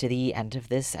brings us to the end of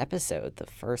this episode, the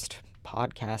first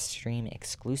podcast stream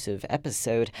exclusive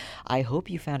episode. I hope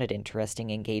you found it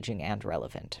interesting, engaging, and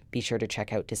relevant. Be sure to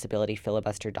check out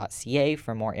disabilityfilibuster.ca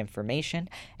for more information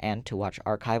and to watch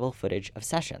archival footage of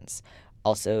sessions.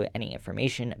 Also, any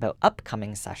information about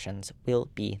upcoming sessions will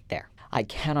be there. I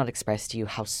cannot express to you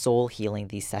how soul-healing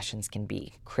these sessions can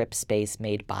be. Crip space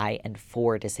made by and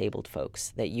for disabled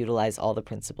folks that utilize all the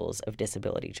principles of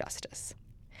disability justice.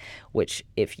 Which,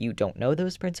 if you don't know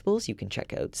those principles, you can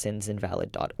check out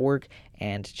sinsinvalid.org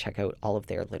and check out all of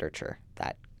their literature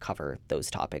that cover those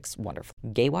topics wonderfully.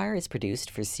 Gaywire is produced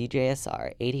for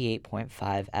CJSR 88.5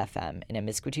 FM in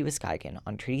Amiskwaciy, Waskahikan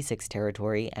on Treaty 6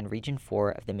 territory and Region 4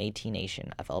 of the Métis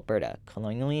Nation of Alberta,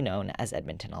 colonially known as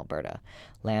Edmonton, Alberta,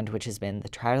 land which has been the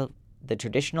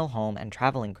traditional home and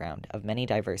traveling ground of many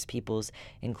diverse peoples,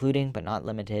 including but not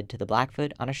limited to the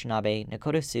Blackfoot, Anishinaabe,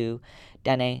 Nakota Sioux,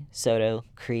 Dene, Saulteaux,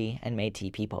 Cree, and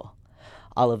Métis people.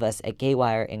 All of us at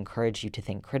Gaywire encourage you to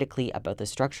think critically about the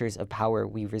structures of power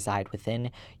we reside within,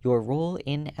 your role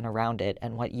in and around it,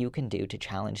 and what you can do to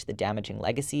challenge the damaging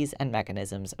legacies and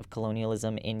mechanisms of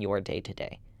colonialism in your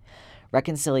day-to-day.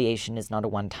 Reconciliation is not a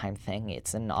one-time thing,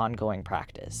 it's an ongoing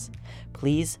practice.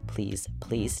 Please, please,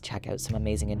 please check out some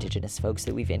amazing Indigenous folks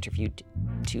that we've interviewed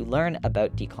to learn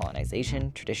about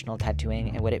decolonization, traditional tattooing,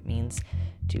 and what it means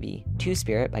to be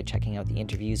Two-Spirit by checking out the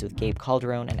interviews with Gabe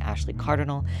Calderon and Ashley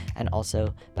Cardinal, and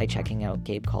also by checking out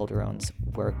Gabe Calderon's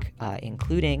work,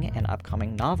 including an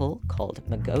upcoming novel called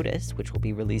Magotis, which will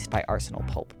be released by Arsenal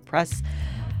Pulp Press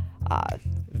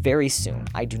very soon.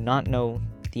 I do not know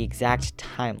the exact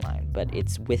timeline, but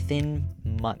it's within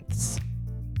months.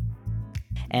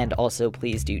 And also,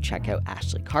 please do check out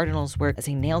Ashley Cardinal's work as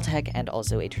a nail tech and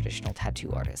also a traditional tattoo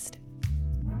artist.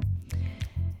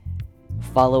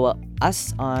 Follow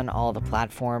us on all the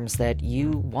platforms that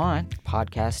you want,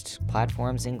 podcast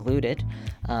platforms included,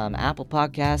 Apple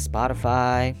Podcasts,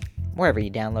 Spotify, wherever you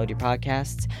download your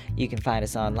podcasts. You can find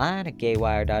us online at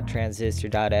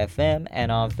gaywire.transistor.fm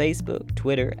and on Facebook,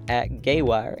 Twitter at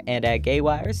Gaywire, and at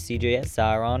Gaywire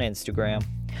CJSR on Instagram.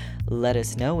 Let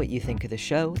us know what you think of the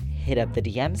show. Hit up the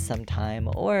DMs sometime,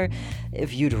 or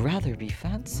if you'd rather be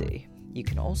fancy, you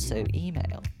can also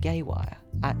email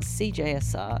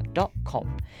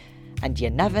gaywire@cjsr.com. And you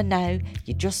never know,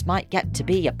 you just might get to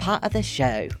be a part of the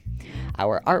show.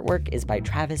 Our artwork is by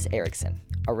Travis Erickson.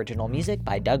 Original music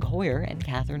by Doug Hoyer and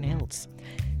Catherine Hiltz.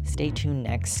 Stay tuned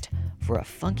next for a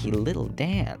funky little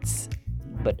dance,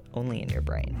 but only in your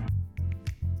brain.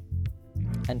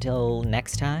 Until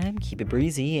next time, keep it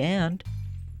breezy and...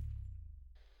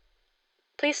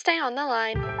 Please stay on the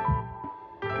line.